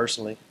seen it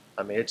personally.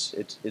 I mean,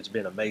 it's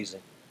been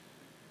amazing,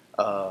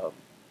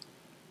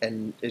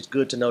 and it's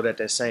good to know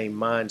that same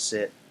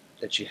mindset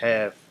that you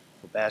have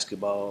for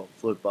basketball,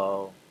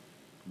 football,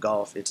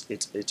 golf.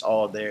 It's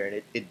all there,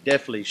 and it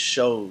definitely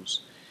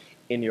shows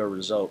in your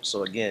results.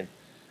 So again,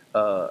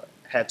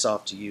 hats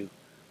off to you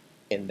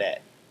in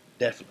that.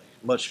 Definitely,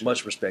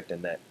 much respect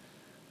in that,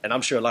 and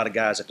I'm sure a lot of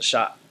guys at the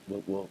shop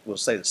will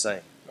say the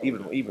same.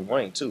 Even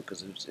Wayne too,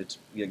 because it's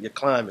your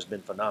climb has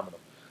been phenomenal.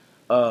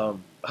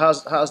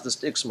 How's the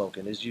stick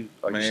smoking? It's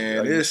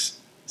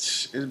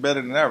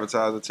better than advertised.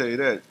 I'll tell you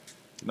that.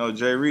 You know,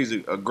 Jay Reed's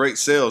a great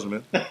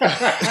salesman.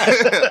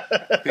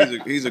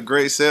 he's a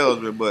great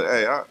salesman, but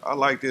hey, I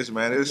like this,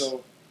 man. I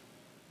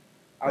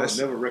would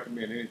never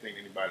recommend anything to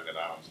anybody that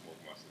I don't smoke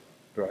myself.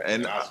 Right.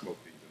 And I smoke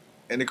these.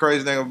 And the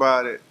crazy thing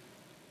about it,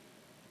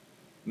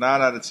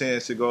 9 out of 10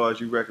 cigars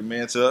you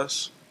recommend to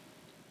us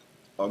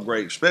are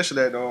great, especially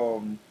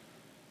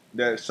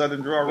that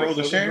Southern Draw Rose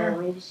of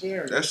Sharon.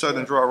 That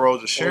Southern Draw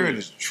Rose of Sharon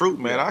is the truth,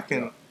 man.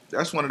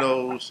 That's one of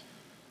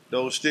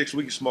those sticks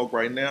we can smoke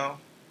right now.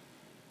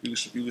 You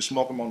can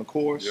smoke them on the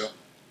course. Yeah.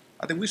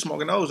 I think we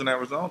smoking those in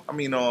Arizona. I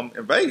mean, in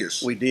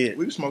Vegas. We did.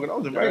 We were smoking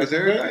those in Vegas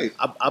every day.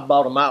 I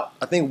bought them out.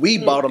 I think we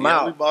bought them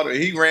out. We bought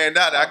it. He ran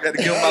out. I got to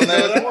give him my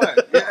last one.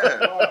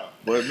 Yeah.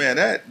 But man,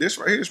 this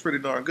right here is pretty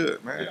darn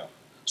good, man. Yeah.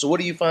 So what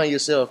do you find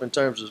yourself in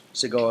terms of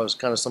cigars?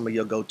 Kind of some of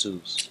your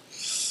go-tos.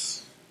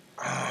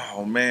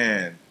 Oh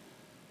man,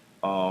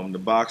 the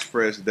box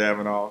press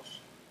Davidoff,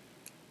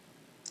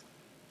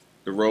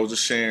 the Rose of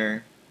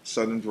Sharon,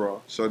 Southern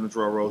Draw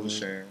Rose of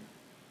Sharon,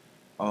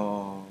 the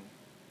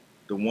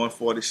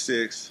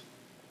 146,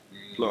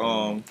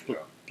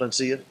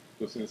 Placencia,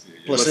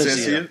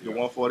 the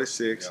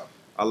 146. Yeah.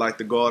 I like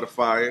the Guard of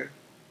Fire.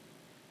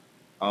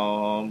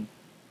 The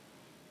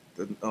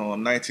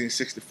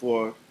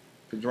 1964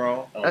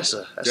 Padron. That's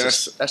a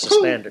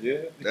standard.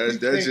 Yeah,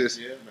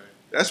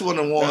 that's one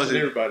of the ones that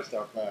everybody's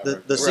talking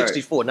about. The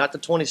 64, not the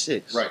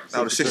 26. Right.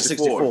 No, the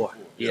 64.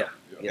 Yeah.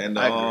 And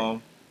I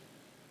agree.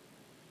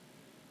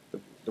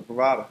 the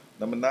Privada,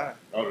 number 9.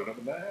 Oh, the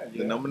number 9. Yeah.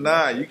 The number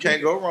 9. You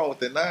can't go wrong with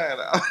the 9.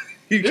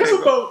 It's a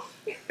boat.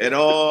 And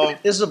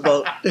it's a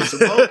boat. It's a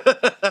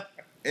boat.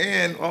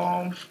 And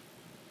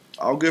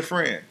our good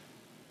friend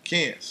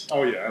Kent's.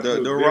 Oh yeah,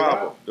 the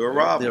Arrival. The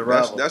Arrival. The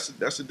Arrival.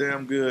 That's a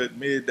damn good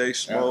midday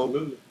smoke.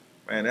 Absolutely.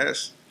 Man,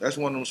 that's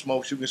one of them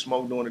smokes you can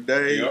smoke during the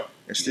day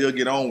and still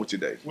get on with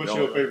your day. What's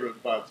your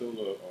favorite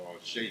Vitola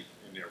shape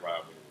in the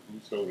Arrival?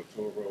 Russo, the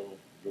Toro?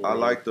 I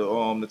like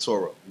the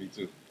Toro. Me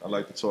too. I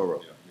like the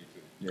Toro. Yeah, me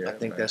too. Yeah, I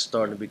think that's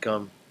starting to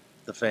become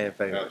the fan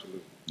favorite.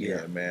 Absolutely.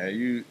 Yeah,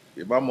 man.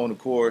 If I'm on the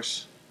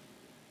course,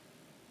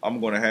 I'm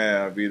gonna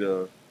have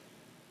either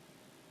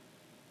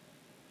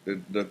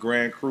the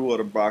Grand Cru or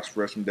the Box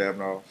Press from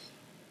Davidoff,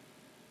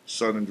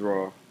 Southern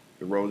Draw,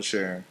 the Rose of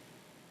Sharon,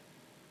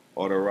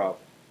 or the Arrival.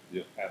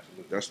 Yeah,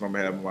 absolutely. That's what I'm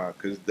gonna have in mind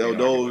because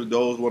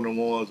those one of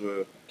the ones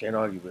where can't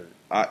argue with it.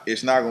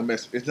 It's not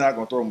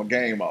gonna throw my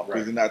game off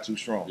because it's not too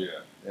strong. Yeah.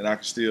 And I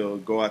can still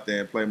go out there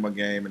and play my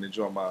game and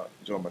enjoy my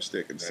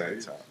stick at the same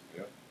time.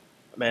 Yeah.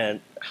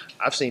 Man,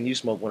 I've seen you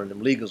smoke one of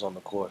them legals on the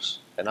course,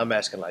 and I'm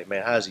asking like,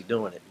 man, how's he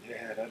doing it?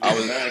 Yeah, that got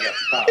the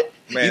pop.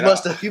 Man,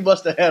 you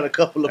must have had a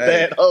couple of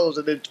bad holes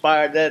and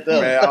inspired that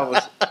up. Man,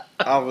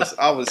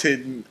 I was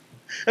hitting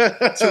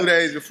 2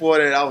 days before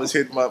that. I was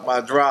hitting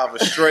my driver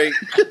straight.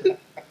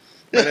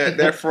 And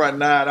that front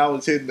 9, I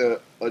was hitting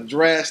a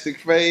drastic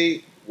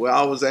fade where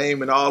I was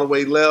aiming all the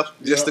way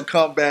left just to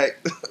come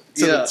back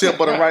to the tip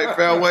of the right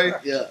fairway.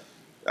 Yeah,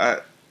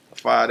 I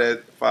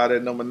fired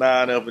that number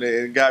 9 up and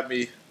it got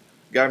me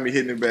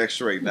hitting it back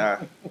straight. Now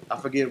I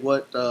forget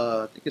what.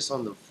 I think it's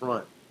on the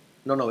front.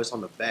 No, it's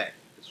on the back.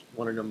 It's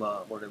one of them.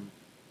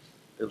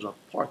 There was a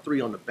par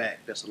 3 on the back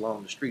that's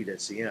along the street at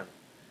Sienna.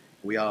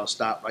 We all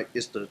stopped. Right,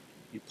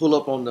 you pull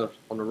up on the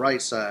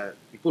right side.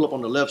 You pull up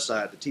on the left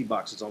side. The tee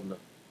box is on the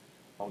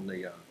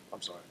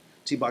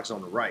tee box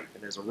on the right,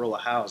 and there's a row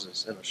of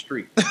houses in a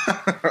street.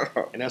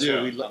 And that's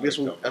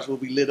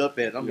what we lit up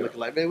at. I'm looking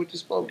like, man, what you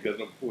smoking? Because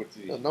number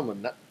 14. Number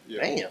 9.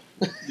 Yeah. Damn.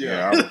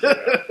 Yeah.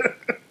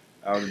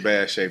 I was in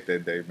bad shape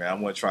that day, man. I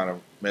wasn't trying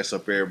to mess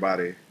up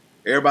everybody.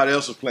 Everybody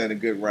else was playing a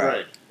good round,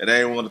 Right. and they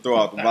didn't want to throw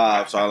out the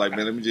vibe. So I was like,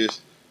 man, let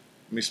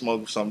me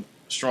smoke something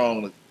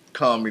strong to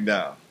calm me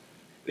down.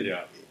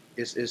 Yeah.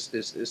 It's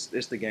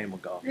the game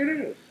of golf. It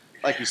is.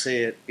 Like you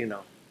said,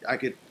 I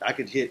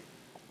could hit.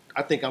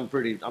 I think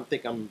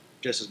I'm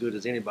just as good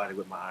as anybody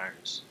with my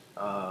irons.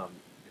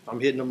 If I'm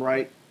hitting them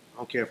right, I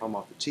don't care if I'm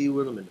off the tee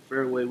with them, in the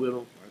fairway with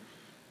them.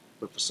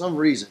 But for some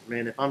reason,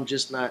 man, if I'm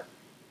just not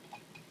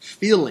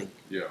feeling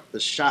the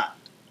shot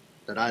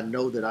that I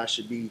know that I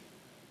should be,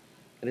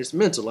 and it's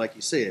mental, like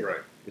you said.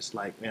 Right. It's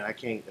like, man, I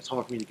can't. It's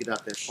hard for me to get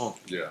out that funk.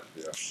 Yeah.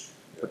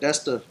 But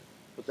that's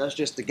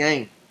just the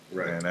game.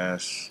 Right. Man,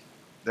 that's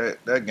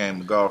that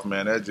game of golf,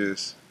 man. That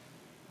just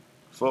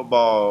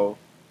football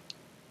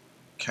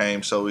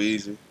came so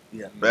easy.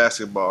 Yeah.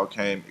 Basketball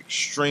came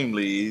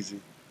extremely easy.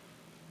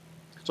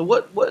 So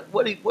what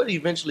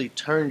eventually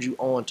turned you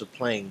on to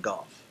playing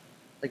golf?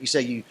 Like you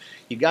said, you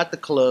got the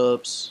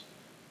clubs,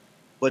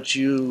 but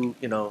you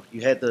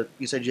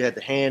said you had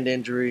the hand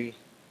injury.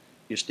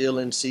 You're still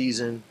in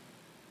season.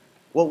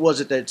 What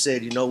was it that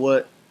said, you know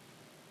what,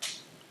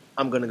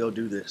 I'm gonna go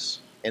do this?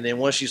 And then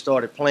once you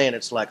started playing,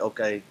 it's like,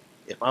 okay,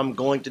 if I'm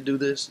going to do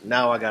this,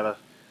 now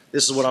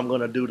this is what I'm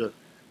gonna do to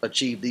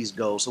achieve these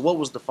goals. So what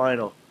was the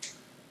final?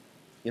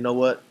 You know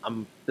what,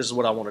 this is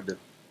what I want to do.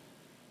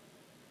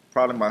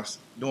 Probably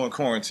during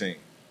quarantine.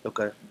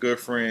 Okay. Good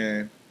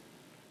friend,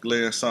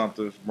 Glenn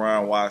Sumter,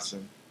 Brian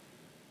Watson.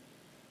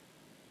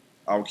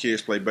 Our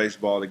kids play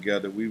baseball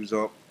together. We was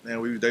up,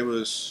 man. They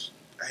was,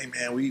 hey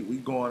man, we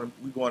going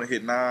to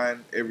hit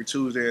 9 every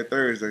Tuesday and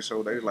Thursday.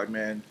 So they was like,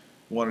 man,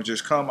 you want to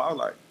just come? I was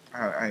like,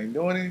 I ain't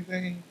doing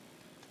anything.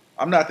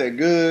 I'm not that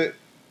good.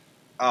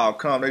 I'll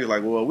come. They was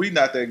like, well, we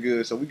not that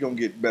good, so we gonna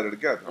get better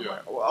together. I'm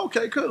like, well,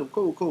 okay, cool.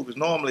 Because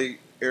normally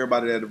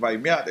everybody that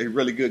invite me out, they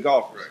really good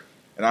golfers, Right.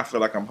 and I feel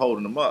like I'm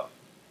holding them up.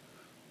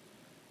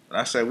 And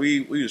I said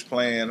we was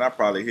playing. I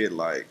probably hit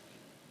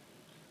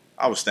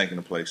I was stinking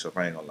the place up.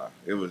 I ain't gonna lie.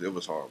 It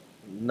was horrible.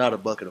 Not a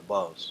bucket of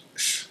balls.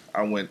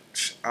 I went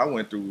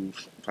through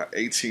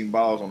 18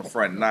 balls on the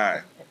front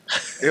 9.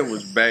 It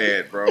was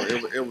bad, bro.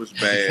 It was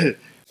bad.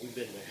 We've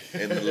been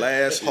there. And the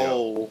last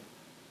hole,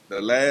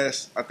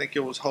 I think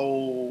it was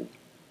hole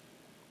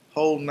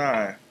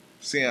 9,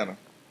 Sienna.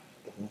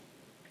 Mhm.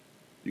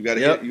 You gotta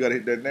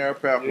hit that narrow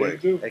pathway.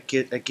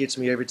 That gets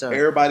me every time.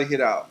 Everybody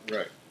hit out.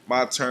 Right.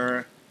 My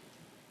turn.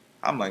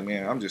 I'm like,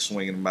 man, I'm just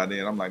swinging by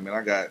then. I'm like, man,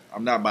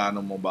 I'm not buying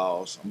no more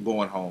balls. I'm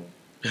going home.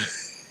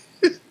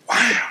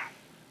 Wow.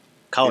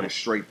 Caught Hit it.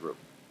 straight through.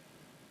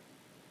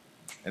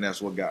 And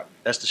that's what got me.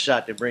 That's the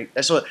shot that brings.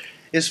 That's what.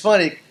 It's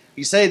funny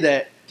you say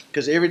that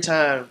because every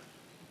time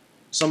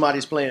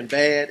somebody's playing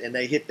bad and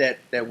they hit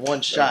that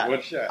one shot,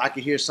 I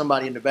can hear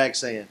somebody in the back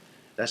saying,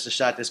 "That's the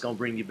shot that's gonna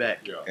bring you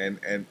back." Yeah.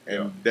 And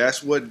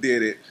that's what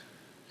did it.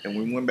 And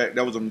we went back.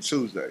 That was on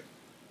Tuesday.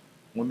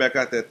 Went back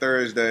out that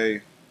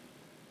Thursday,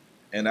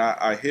 and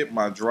I hit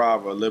my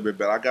driver a little bit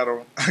better. I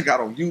got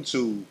on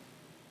YouTube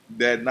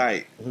that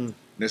night. Mm-hmm. And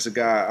there's a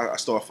guy I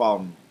started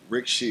following,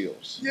 Rick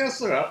Shields. Yes,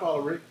 sir. I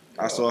follow Rick.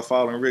 I started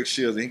following Rick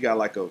Shields, and he got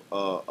like a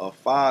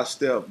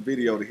 5-step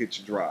video to hit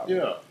your driver.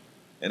 Yeah.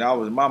 And I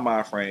was in my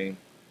mind frame,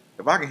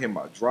 if I can hit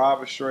my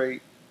driver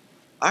straight,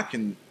 I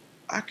can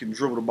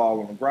dribble the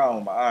ball on the ground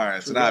with my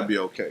irons, and I'd be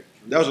okay.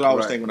 That was what I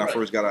was thinking when I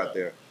first got out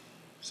there.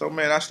 So,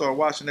 man, I started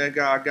watching that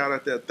guy. I got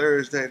out there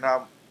Thursday, and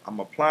I'm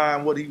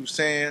applying what he was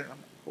saying. I'm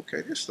like,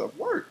 okay, this stuff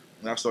worked.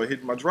 And I started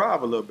hitting my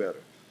drive a little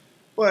better.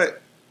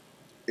 But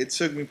it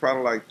took me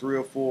probably like 3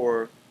 or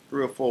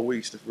 4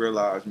 weeks to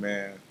realize,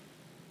 man,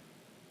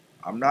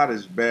 I'm not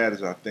as bad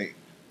as I think.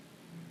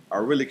 I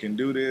really can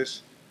do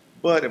this.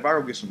 But if I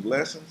go get some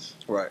lessons,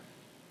 Right.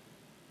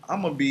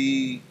 I'm going to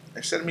be,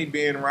 instead of me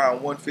being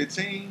around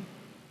 115,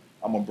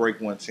 I'm going to break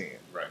 110.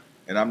 Right.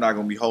 And I'm not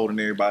going to be holding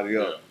everybody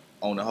up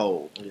on the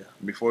hole. Yeah.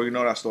 Before you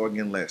know it, I start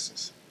getting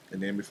lessons. And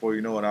then before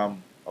you know it,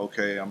 I'm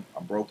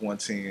broke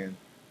 110.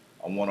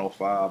 I'm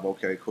 105.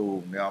 Okay,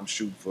 cool. Now I'm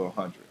shooting for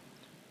 100.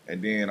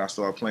 And then I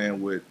started playing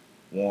with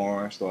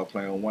Warren, started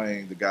playing with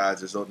Wayne, the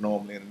guys that's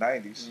normally in the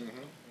 90s.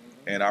 Mm-hmm.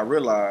 And I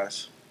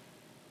realized,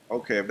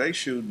 okay, if they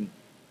shooting,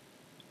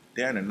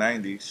 they're in the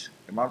 90s.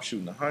 If I'm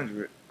shooting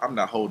 100, I'm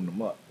not holding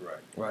them up.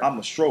 Right. I'm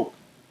a stroke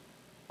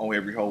on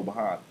every hole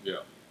behind them. Yeah.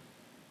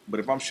 But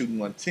if I'm shooting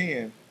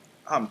 110,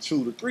 I'm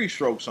 2 to 3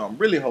 strokes, so I'm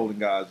really holding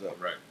guys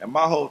up. Right. And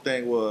my whole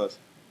thing was,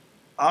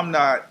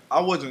 I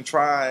wasn't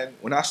trying,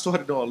 when I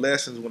started doing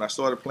lessons, when I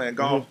started playing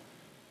golf,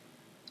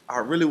 I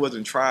really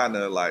wasn't trying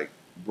to like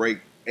break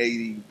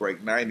 80,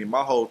 break 90.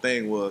 My whole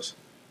thing was,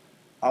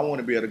 I want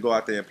to be able to go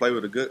out there and play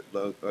with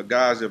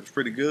guys that was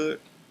pretty good,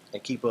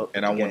 And keep up.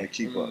 and I wanted to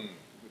keep up.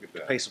 Look at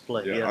that. Pace of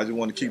play. Yeah. Yeah. I just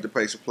wanted to keep the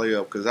pace of play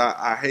up because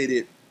I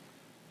hated,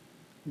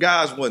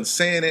 guys wasn't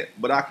saying it,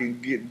 but I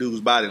can get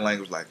dudes' body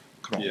language like,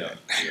 come on, man.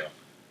 Yeah.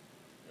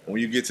 When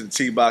you get to the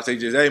tee box, they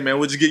just, hey man,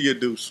 what'd you get your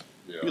deuce?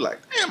 Yeah. You're like,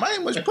 damn, I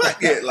ain't much putt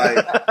yet. Like,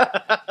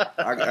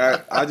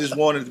 I just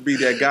wanted to be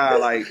that guy.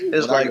 Like,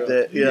 It's when like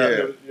that.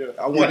 Yeah. Yeah.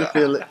 I You wanted, can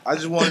feel it. I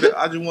just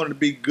wanted to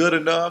be good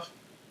enough.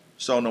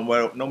 So no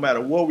matter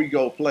where we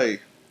go play,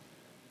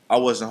 I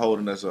wasn't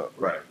holding us up.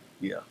 Right.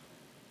 Yeah.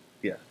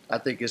 I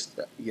think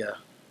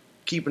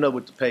keeping up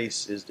with the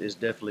pace is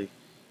definitely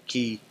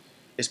key,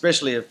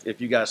 especially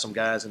if you got some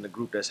guys in the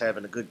group that's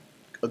having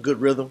a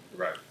good rhythm.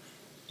 Right.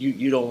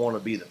 You don't want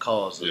to be the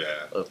cause of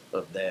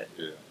that.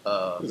 Yeah.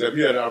 Because Have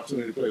you had an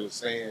opportunity to play with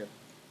Stan?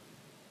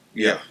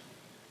 Yeah.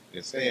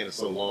 And Stan is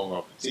so long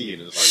off the tee,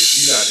 and it's like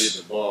if you're not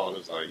hitting the ball,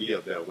 it's like he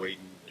up there waiting.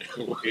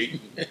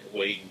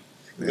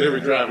 Yeah.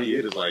 Every drive he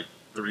hit is like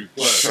 3+.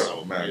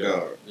 Oh my yeah.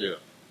 God. Yeah.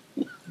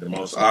 The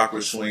most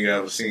awkward swing I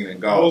ever seen in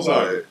golf.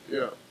 But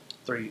Yeah.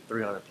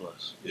 300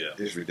 plus. Yeah.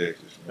 it's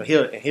ridiculous. And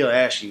Man. he'll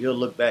ask you. He'll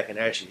look back and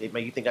ask you, "Hey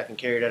man, you think I can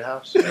carry that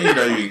house?" You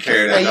know you can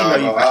carry that Hey, you know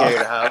dog you off. can carry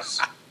the house.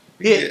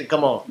 Yeah,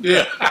 come on.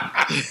 Yeah.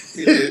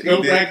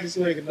 No did. practice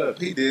swinging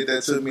nothing. He did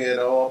that to me at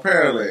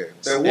Parallel.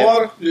 That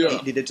water? Yeah. He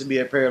did it to me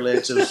at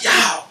Parallel too.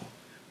 Yow!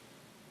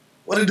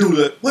 What it do,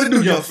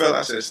 young fella?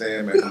 I said,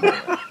 Stan, man, come on,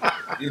 man.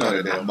 You know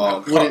that damn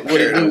ball.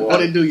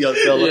 What it do, young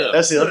fella? Yeah.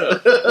 That's him. Yeah.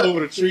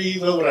 Over the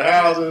trees, over the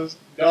houses,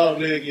 dog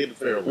leg in the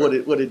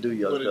fairway. What it do,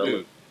 young What it fella?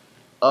 do?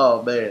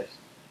 Oh man,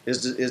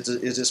 is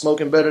it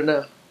smoking better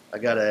now? I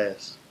gotta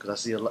ask because I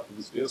see a lot.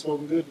 Still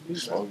smoking good to me.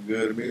 Smoking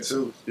good to me,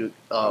 too.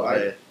 Oh I like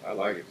man, it. I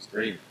like it. It's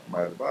green. I might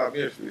have to buy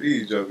me a few of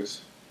these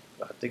jokers.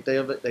 I think they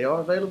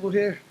are available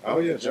here. Oh,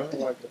 yeah. John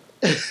like that.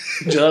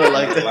 John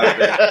like that. like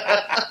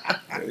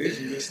Yeah, these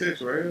are good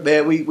sticks right here.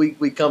 Man,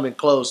 we coming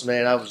close,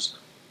 man.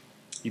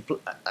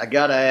 I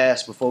gotta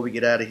ask before we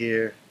get out of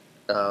here.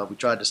 We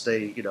tried to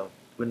stay,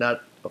 we're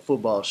not a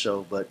football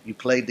show, but you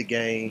played the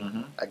game.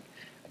 Mm-hmm. I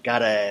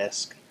gotta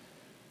ask.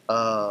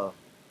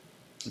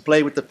 You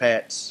played with the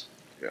Pats,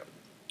 Yeah.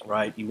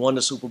 right? You won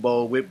the Super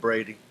Bowl with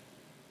Brady.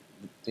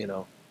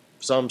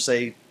 Some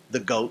say the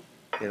GOAT.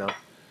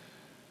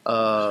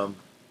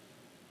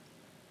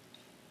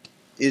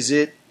 Is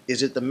it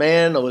the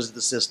man or is it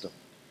the system?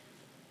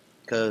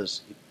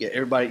 Because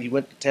he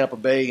went to Tampa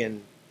Bay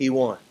and he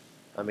won.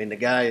 I mean, the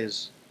guy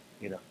is,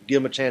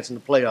 give him a chance in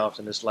the playoffs,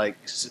 and it's like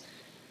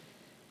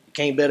you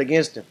can't bet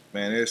against him.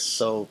 Man, it's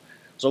So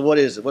what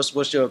is it?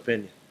 What's your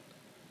opinion?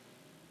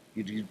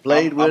 You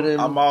played with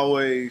him. I'm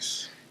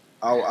always,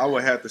 I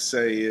would have to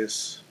say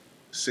it's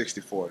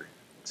 60-40.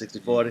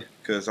 60-40.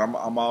 Because I'm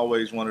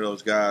always one of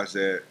those guys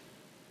that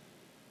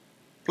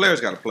players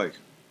got to play.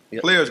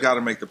 Yep. Players got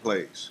to make the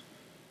plays.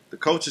 The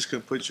coaches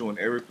can put you in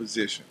every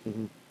position.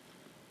 Mhm.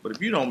 But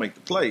if you don't make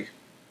the play,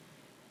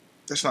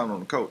 that's not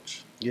on the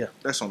coach. Yeah.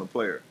 That's on the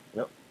player.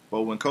 Yep.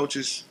 But when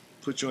coaches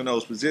put you in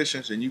those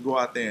positions and you go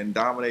out there and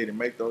dominate and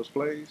make those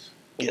plays,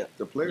 Yeah.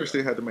 the players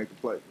still have to make the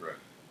play. Right.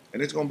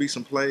 And it's going to be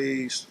some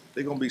plays.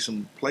 There's going to be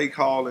some play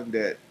calling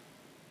that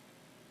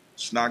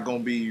it's not going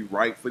to be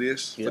right for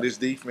this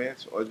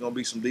defense, or it's going to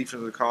be some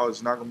defensive calls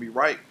that's not going to be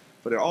right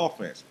for their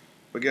offense.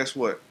 But guess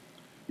what?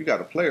 You got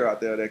a player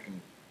out there that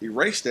can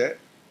erase that.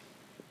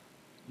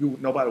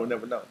 Nobody will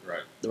never know.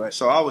 Right.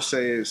 So I would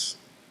say it's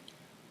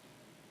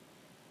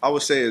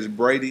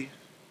Brady,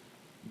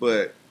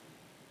 but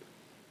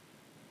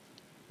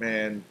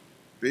man,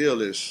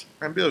 Bill's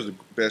the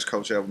best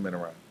coach I've ever been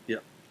around. Yeah.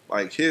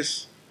 Like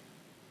his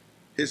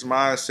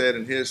mindset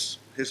and his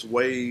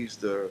ways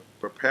to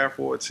prepare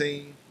for a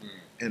team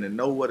and to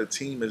know what a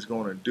team is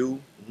going to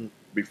do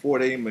before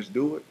they even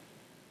do it.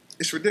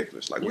 It's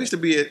ridiculous. Like we used to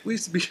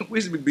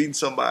be beating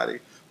somebody.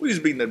 We used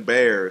to beating the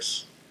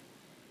Bears.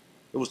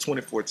 It was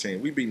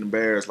 2014. We beating the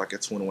Bears like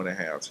at 21 at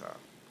halftime.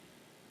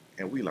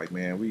 And we like,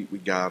 man, we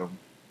got them.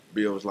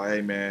 Bill was like,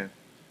 hey, man,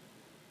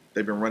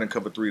 they've been running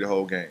cover 3 the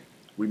whole game.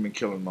 We've been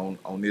killing them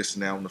on this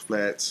and now on the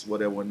flats,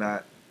 whatever or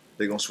not.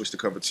 They're going to switch to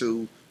cover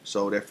 2.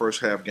 So that first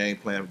half game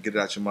plan, get it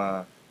out your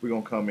mind. We're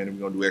going to come in and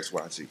we're going to do X,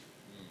 Y, Z.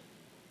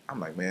 I'm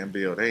like, man,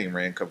 Bill, they ain't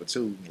ran cover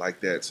 2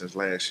 like that since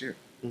last year.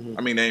 Mhm.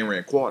 I mean, they ain't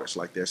ran quarters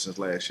like that since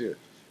last year.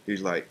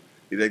 He's like,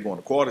 they going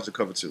to quarters or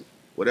cover 2.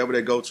 Whatever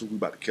they go to, we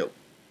about to kill them.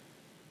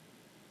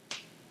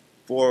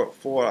 I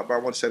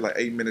want to say like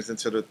 8 minutes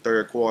into the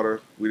third quarter,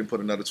 we didn't put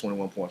another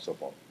 21 points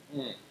up on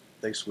them.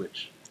 They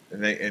switch.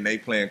 And they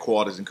playing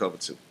quarters and cover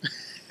 2.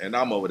 And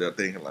I'm over there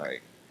thinking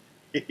like,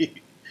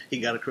 He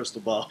got a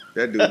crystal ball.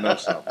 that dude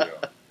knows something,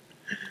 yo.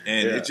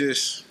 And Yeah. it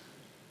just,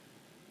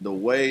 the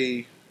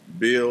way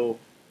Bill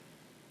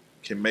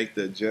can make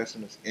the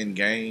adjustments in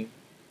game.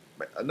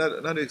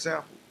 Another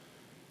example,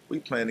 we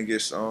playing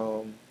against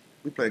the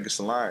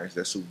Lions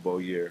that Super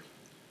Bowl year.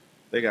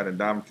 They got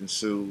Ndamukong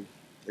Suh.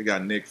 They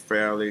got Nick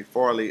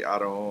Farley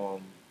out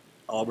of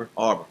Auburn.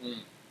 Mm.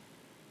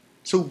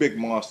 2 big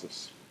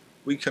monsters.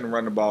 We couldn't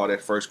run the ball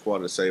that first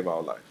quarter to save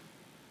our life.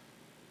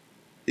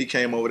 He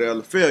came over there,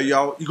 LaFell,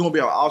 y'all, you going to be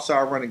our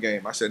outside running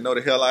game. I said, no,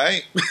 the hell I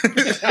ain't.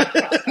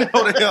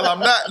 No, the hell I'm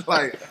not.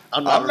 Like,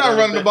 I'm not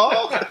running the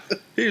ball.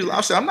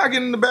 I said, I'm not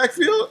getting in the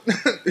backfield.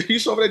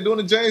 He's over there doing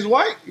the James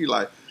White. He's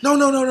like,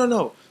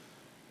 no.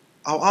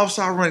 Our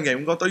outside running game,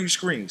 we're going to throw you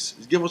screens.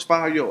 Just give us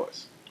 5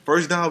 yards.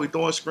 First down, we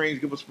throwing screens,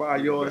 give us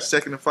 5 yards.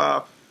 Second and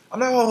 5. I'm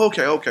like, oh,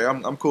 okay.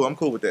 I'm cool. I'm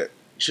cool with that.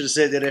 You should have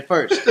said that at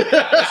first. That's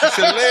what you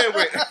should have led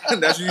with.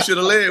 That's what you should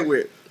have led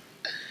with.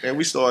 And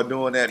we started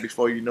doing that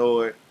before you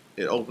know it.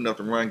 It opened up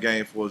the run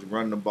game for us,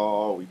 running the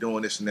ball. We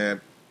doing this and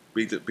that.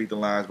 Beat the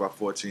Lions by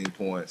 14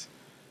 points.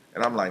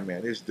 And I'm like,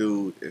 man, this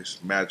dude is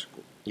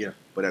magical. Yeah.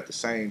 But at the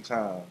same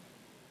time,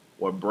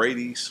 when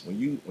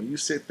you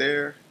sit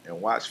there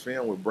and watch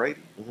film with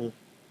Brady,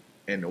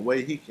 and the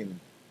way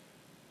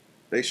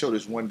they showed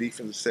this one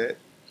defensive set,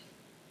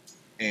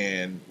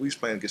 and we was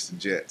playing against the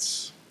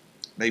Jets.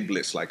 They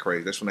blitzed like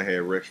crazy. That's when they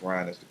had Rex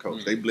Ryan as the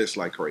coach. They blitzed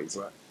like crazy.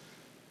 Right.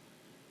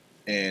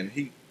 And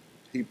he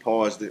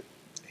paused it.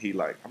 He's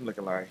like,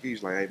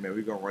 hey man,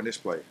 we're gonna run this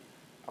play.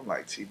 I'm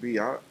like, TB,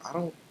 I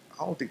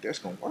don't think that's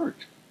gonna work.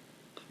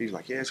 He's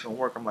like, yeah, it's gonna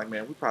work. I'm like,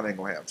 man, we probably ain't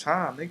gonna have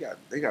time. They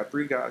got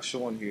 3 guys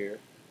showing here.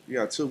 You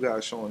got 2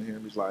 guys showing here.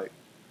 He's like,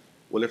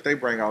 well, if they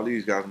bring all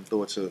these guys and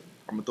throw it to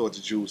I'm going to throw it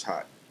to Jules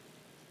hot.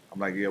 I'm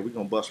like, yeah, we're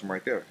going to bust them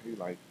right there. He's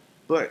like,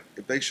 but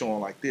if they showing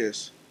like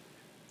this,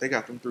 they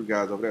got them 3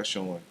 guys over there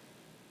showing.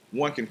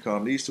 One can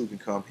come, these 2 can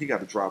come, he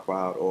got to drop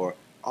out, or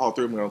all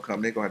 3 of them going to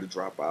come, they're going to have to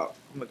drop out.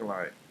 I'm looking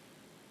like,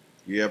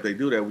 yeah, if they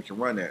do that, we can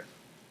run that.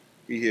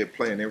 He here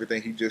playing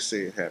everything he just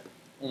said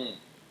happened.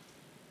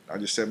 I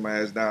just set my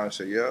ass down and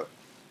said, yep,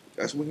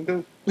 that's what we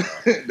can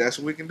do. That's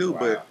what we can do. Wow.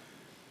 But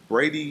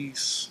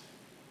Brady's,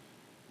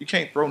 you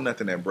can't throw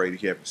nothing at Brady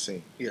you haven't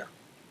seen. Yeah.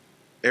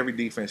 Every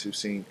defense you've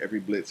seen, every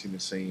blitz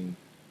you've seen.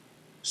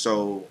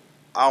 So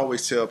I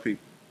always tell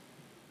people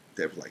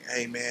that was like,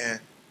 hey man,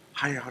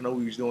 how y'all know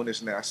we was doing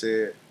this? And I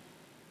said,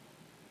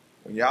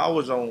 when y'all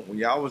was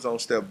on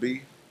step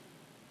B,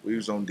 we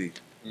was on D.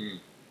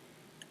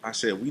 I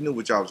said, we knew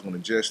what y'all was going to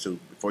adjust to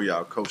before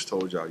y'all coach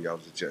told y'all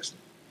was adjusting.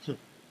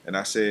 And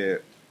I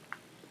said,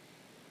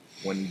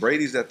 when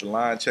Brady's at the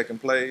line checking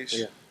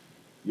plays,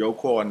 your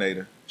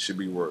coordinator should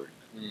be worried.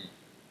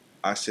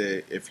 I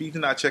said, if he's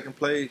not checking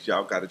plays,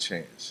 y'all got a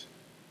chance.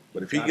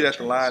 But if he get at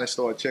the line and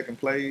start checking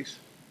plays,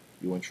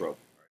 you in trouble.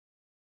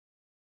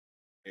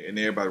 And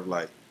everybody was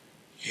like,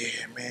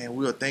 yeah, man,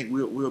 we'll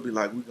be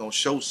like, we're going to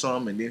show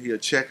some, and then he'll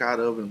check out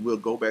of it, and we'll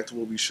go back to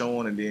what we're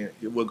showing, and then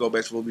we'll go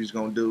back to what we're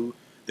going to do.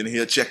 Then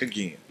he'll check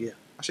again. Yeah.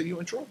 I said, you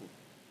in trouble.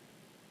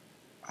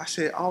 I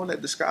said, all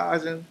that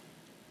disguising,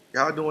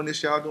 y'all doing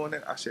this, y'all doing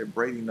that. I said,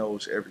 Brady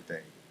knows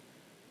everything.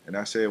 And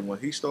I said, when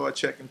he started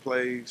checking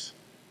plays,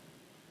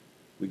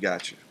 we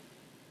got you.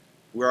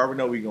 We already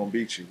know we're going to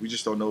beat you. We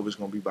just don't know if it's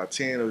going to be by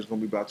 10 or it's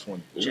going to be by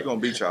 20. But we're going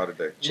to beat y'all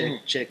today.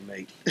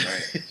 Checkmate.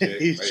 Right.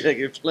 He's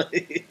checking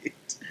plays.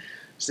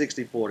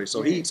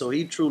 60-40. So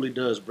he truly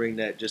does bring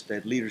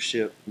that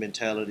leadership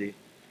mentality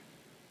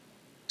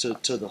to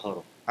the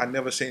huddle. I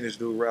never seen this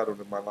dude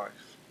rattled in my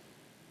life.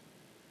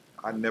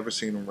 I never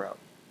seen him rattled.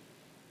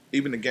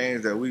 Even the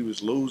games that we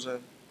was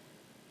losing,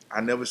 I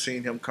never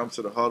seen him come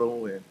to the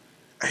huddle and,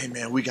 hey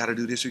man, we got to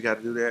do this, we got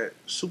to do that.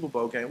 Super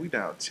Bowl game, we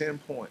down 10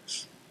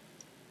 points.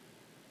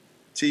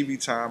 TV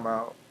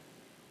timeout.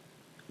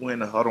 We're in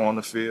the huddle on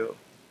the field.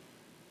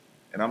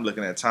 And I'm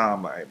looking at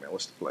Tom like, hey man,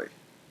 what's the play?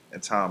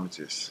 And Tom is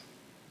just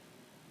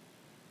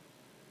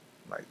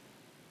like,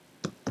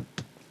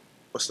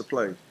 what's the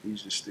play?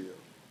 He's just still.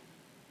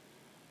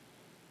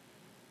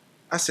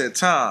 I said,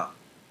 Tom.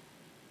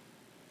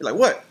 He's like,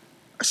 what?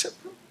 I said,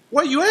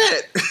 where you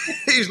at?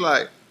 He's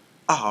like,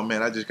 oh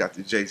man, I just got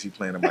the JT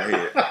playing in my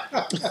head.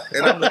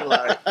 And I'm looking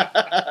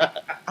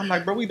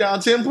like, bro, we down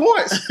 10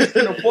 points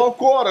in the fourth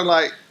quarter.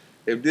 Like,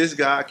 if this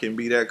guy can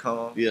be that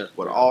calm,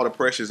 with all the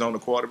pressures on the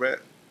quarterback,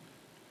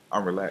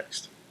 I'm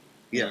relaxed.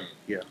 Yeah.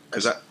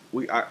 Because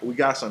we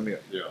got something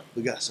here. Yeah.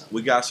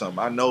 We got something.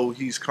 I know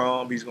he's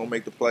calm. He's going to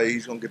make the play.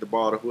 He's going to get the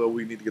ball to whoever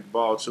we need to get the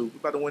ball to. We're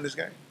about to win this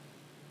game.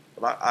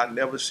 But I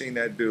never seen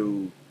that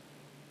dude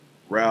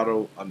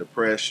rattle under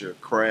pressure,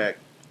 crack.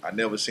 I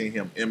never seen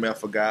him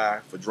MF a guy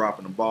for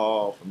dropping the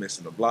ball, for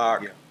missing the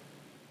block. Yeah.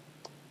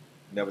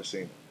 Never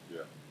seen him.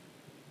 Yeah.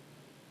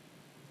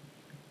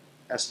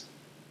 That's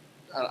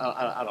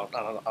I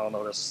don't know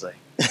what else to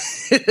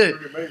say.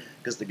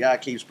 Because the guy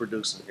keeps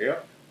producing. Yeah.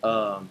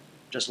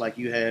 Just like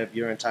you have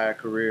your entire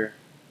career.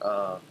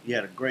 You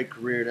had a great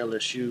career at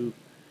LSU.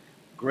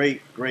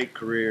 Great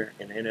career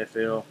in the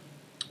NFL.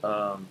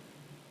 I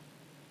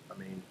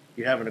mean,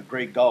 you're having a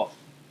great golf.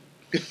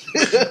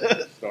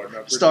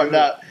 Starting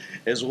out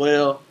as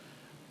well.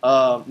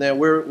 Now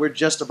we're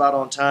just about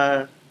on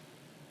time.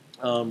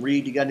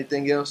 Reed, you got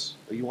anything else?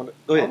 Or you want to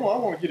go ahead? I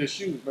want to get his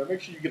shoes, man.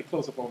 Make sure you get a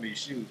close up on these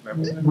shoes, man.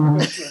 Man,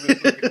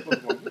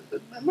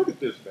 look at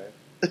this, man.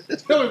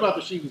 Tell me about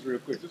the shoes real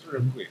quick. Just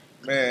real quick.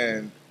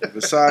 Man,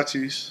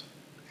 Versace's,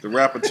 the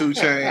rapper 2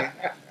 Chainz.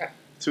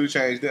 2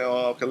 Chainz did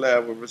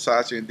collab with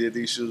Versace and did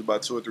these shoes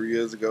about 2 or 3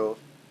 years ago.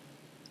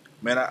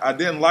 Man, I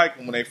didn't like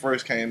them when they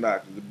first came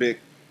out.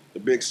 The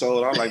big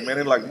sole. I'm like, man,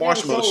 they're like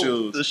marshmallow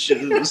shoes. The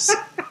shoes.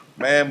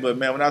 Man, but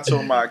man, when I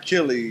told my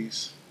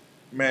Achilles,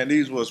 man,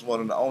 these was one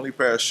of the only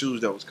pair of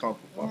shoes that was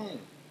comfortable.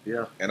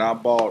 Yeah. And I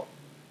bought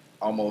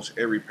almost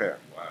every pair.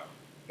 Wow.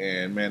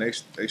 And man,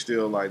 they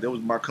still like, that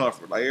was my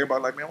comfort. Like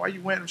everybody like, man, why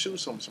you wearing them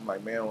shoes so much? I'm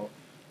like, man,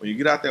 when you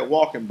get out that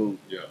walking boot,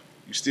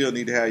 you still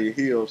need to have your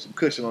heel, some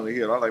cushion on the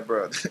heel. I'm like,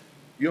 bro,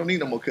 you don't need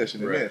no more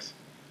cushion than this.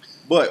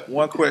 But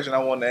one question I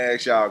wanted to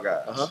ask y'all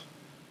guys.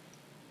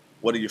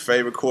 What are your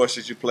favorite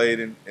courses you played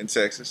in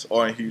Texas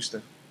or in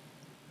Houston?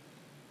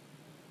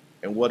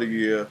 And what are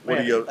your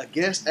a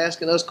guest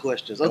asking us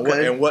questions?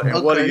 Okay. And what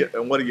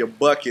are your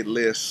bucket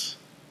list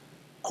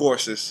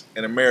courses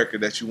in America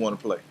that you want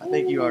to play? I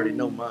think you already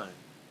know mine.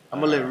 I'm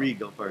gonna let Reed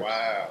go first.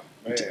 Wow,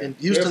 man. In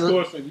Houston, best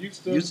course in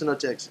Houston or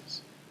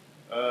Texas?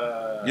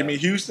 Give me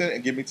Houston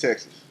and give me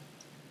Texas.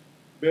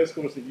 Best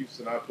course in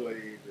Houston I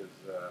played is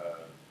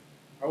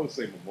I would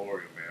say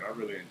Memorial, man. I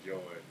really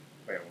enjoyed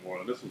playing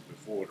Memorial. This was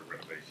before the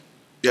renovation.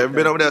 You haven't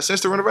been over there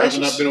since the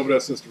renovation? I've been over there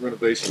since the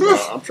renovation.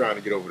 I'm trying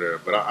to get over there,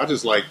 but I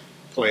just like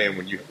playing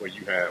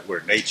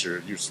where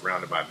nature, you're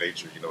surrounded by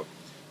nature. You know,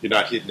 you're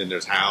not hitting and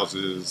there's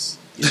houses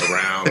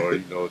around, or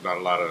not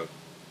a lot of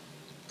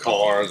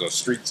cars or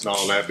streets and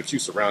all that, but you're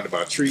surrounded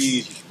by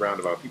trees, you're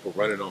surrounded by people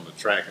running on the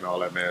track and all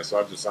that, man. So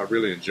I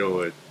really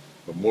enjoyed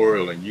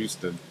Memorial in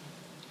Houston.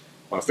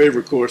 My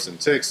favorite course in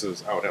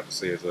Texas, I would have to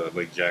say, is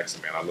Lake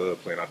Jackson, man. I love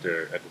playing out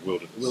there at the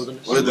Wilderness.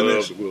 Wilderness. I love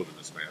the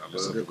Wilderness, man. I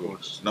love the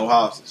Wilderness. No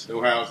houses.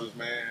 No houses,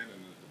 man,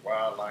 and the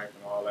wildlife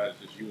and all that. It's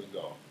just you and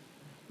God.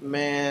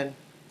 Man,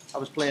 I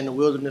was playing the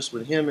Wilderness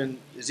with him and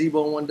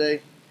Zebo one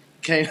day.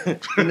 Came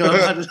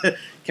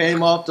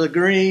off the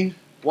green,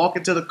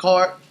 walking to the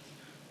cart.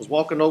 Was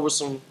walking over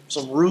some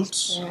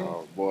roots.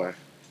 Oh boy,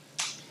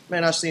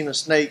 man! I seen a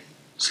snake,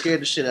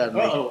 scared the shit out of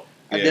me. Uh-oh.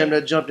 I damn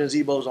near jumped in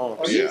Zebo's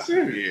arms. Are you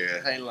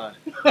serious? I ain't lying.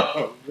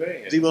 Oh,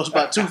 man. Zebo's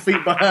about 2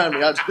 feet behind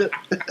me.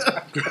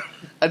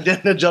 I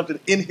damn near jumped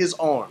in his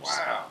arms.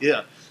 Wow.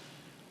 Yeah.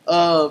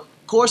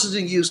 Courses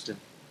in Houston.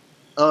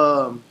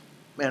 Man,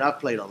 I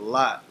played a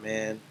lot,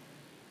 man.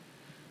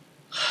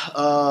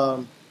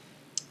 The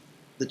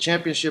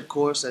championship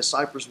course at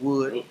Cypress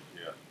Wood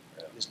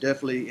is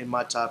definitely in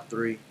my top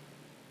 3.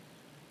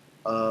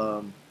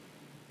 The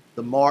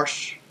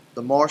Marsh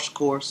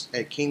course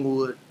at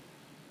Kingwood.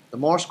 The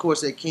Marsh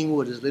course at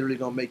Kingwood is literally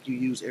going to make you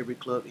use every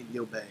club in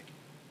your bag.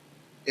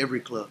 Every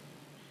club.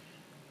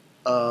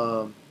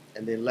 And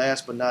then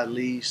last but not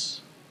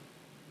least,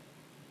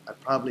 I'd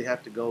probably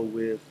have to go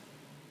with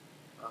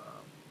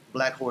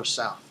Black Horse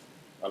South.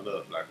 I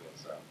love Black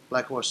Horse South.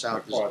 Black Horse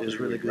South is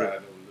really good. Riding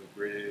over the little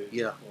bridge.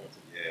 Yeah.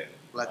 Yeah.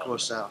 Black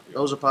Horse South.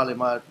 Those are probably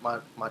my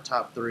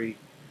top 3.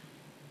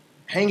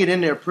 Hanging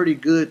in there pretty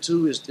good,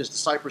 too, is the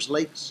Cypress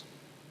Lakes.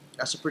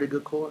 That's a pretty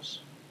good course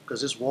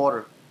because it's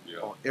water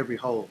on every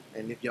hole.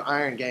 And if your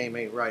iron game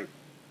ain't right,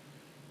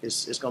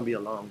 it's going to be a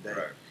long day.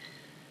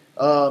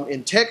 Right.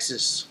 In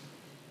Texas,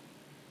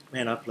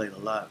 man, I played a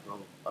lot,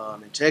 bro.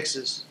 In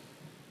Texas,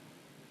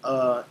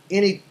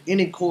 any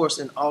course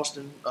in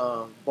Austin,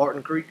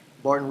 Barton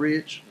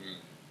Ridge,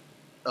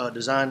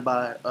 designed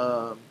by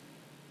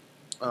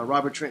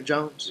Robert Trent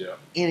Jones. Yeah.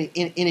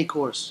 Any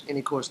course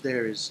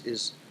there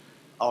is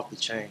off the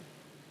chain.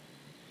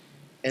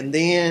 And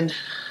then,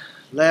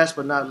 last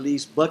but not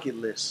least, bucket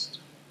list.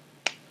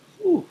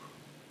 Whew.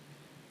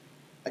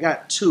 I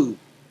got 2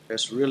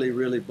 that's really,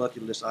 really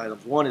bucket list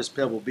items. One is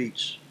Pebble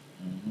Beach.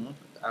 Mm-hmm.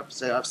 I've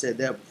said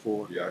that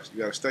before. Yeah, you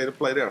got to stay to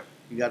play there.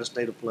 You got to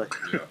stay to play.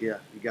 Yeah. Yeah,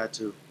 you got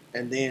to.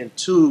 And then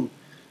 2,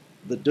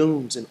 the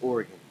Dunes in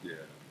Oregon. Yeah.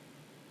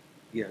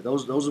 Yeah,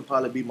 those would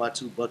probably be my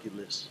 2 bucket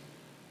list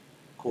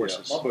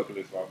courses. Yeah, my bucket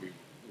list would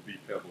be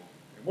Pebble.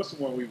 And what's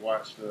the one we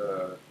watched?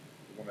 The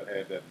one that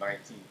had that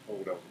 19th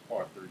hole that was a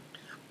par 3.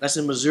 That's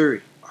in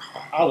Missouri.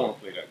 I want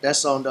to play that.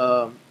 That's on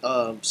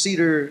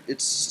Cedar.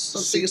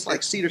 It's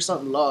like Cedar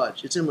something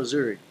Lodge. It's in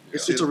Missouri.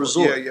 It's a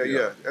resort.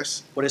 Yeah.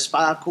 But it's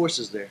 5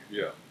 courses there.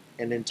 Yeah.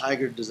 And then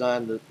Tiger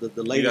designed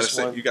the latest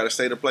one. You got to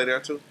stay to play there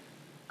too.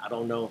 I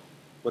don't know,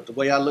 but the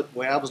way I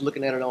was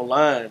looking at it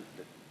online,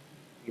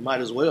 you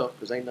might as well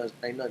because ain't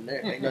nothing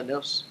there. Ain't nothing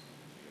else.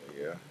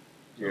 Yeah.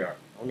 Yeah.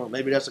 I don't know.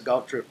 Maybe that's a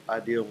golf trip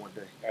idea one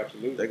day.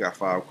 Absolutely. They got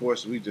 5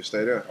 courses. We just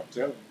stay there. I'm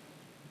telling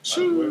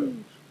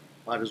you.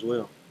 Might as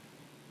well.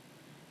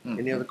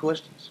 Any other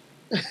questions?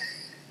 That's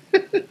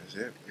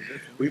it.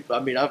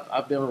 I've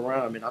been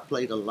around. I mean, I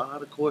played a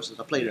lot of courses.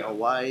 I played in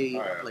Hawaii.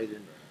 I played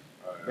in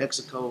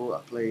Mexico.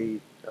 I played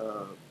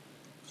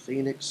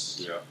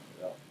Phoenix. Yeah.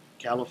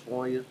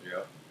 California.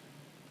 Yeah.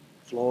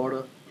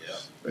 Florida. Yeah.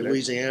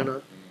 Louisiana.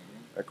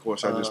 Mm-hmm. That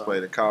course I just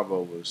played in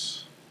Cabo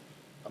was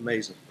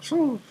amazing.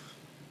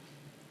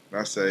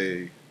 I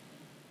say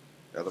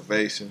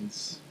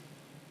elevations,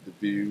 the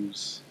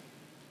views,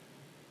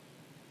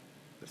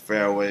 the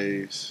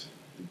fairways,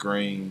 the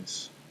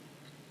greens.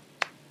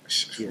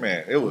 Yeah.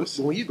 Man, it was.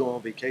 But when you go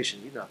on vacation,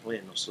 you're not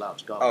playing no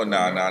slouch golf. Oh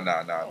no, not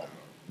at all.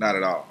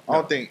 No. I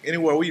don't think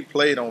anywhere we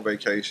played on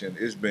vacation,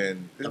 it's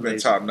been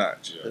top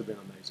notch. It's been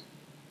amazing.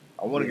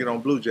 I want to get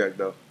on Blue Jack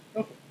though.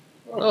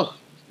 Oh,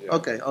 Yeah.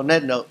 okay. On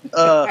that note,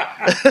 Got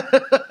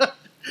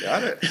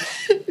it.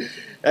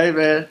 hey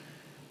man,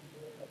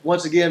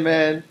 once again,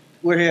 man,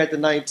 we're here at the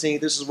 19th.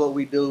 This is what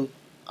we do.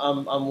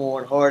 I'm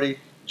Warren Hardy,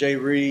 Jay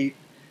Reed.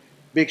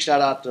 Big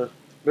shout out to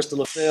Mr.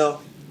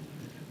 LaFell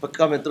for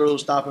coming through,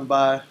 stopping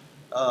by.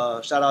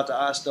 Shout out to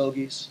I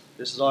Stogies.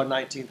 This is our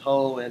 19th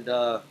hole, and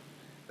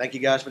thank you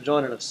guys for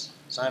joining us.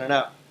 Signing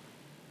out.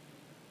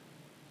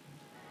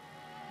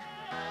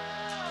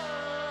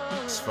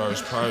 It's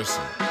first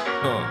person. You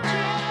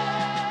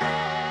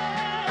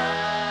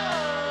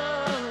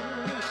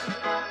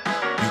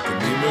can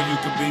beat me or you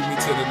can beat me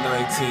to the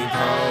 19th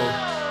hole.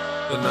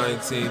 The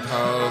 19th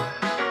hole.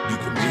 You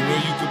can beat me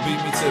or you can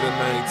beat me to the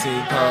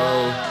 19th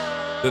hole.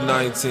 The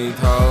 19th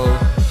hole.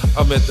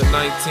 I'm at the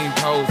 19th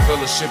hole,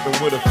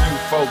 fellowshipping with a few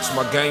folks.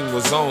 My game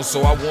was on,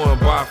 so I won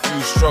by a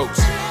few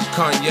strokes.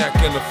 Cognac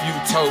and a few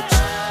totes.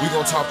 We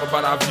gon' talk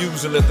about our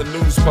views and let the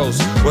news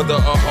post. Whether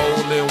a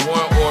hole in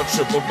one or a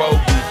triple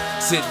bogey.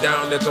 Sit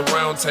down at the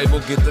round table,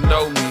 get to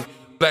know me.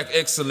 Black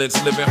excellence,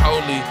 living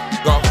holy.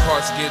 Golf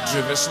carts get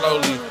driven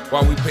slowly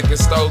while we picking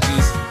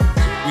stogies.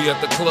 We We at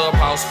the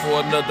clubhouse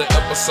for another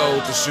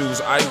episode. The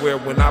shoes I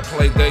wear when I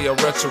play, they are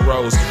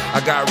retros.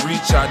 I got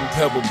reach out in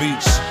Pebble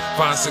Beach.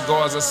 Fine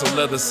cigars and some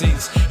leather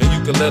seats, and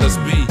you can let us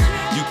be.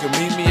 You can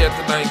meet me at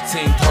the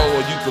 19th hole,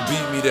 or you can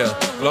beat me there.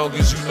 Long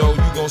as you know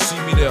you gon' see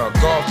me there.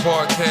 Golf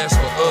podcast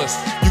for us.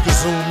 You can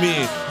zoom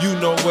in. You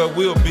know where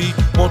we'll be.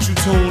 Won't you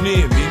tune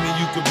in? Meet me,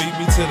 you can beat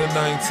me to the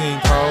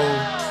 19th hole.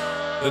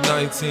 The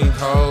 19th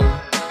hole.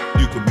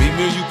 You can meet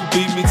me or you can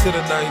beat me to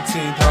the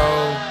 19th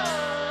hole.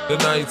 The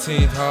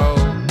 19th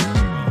hole.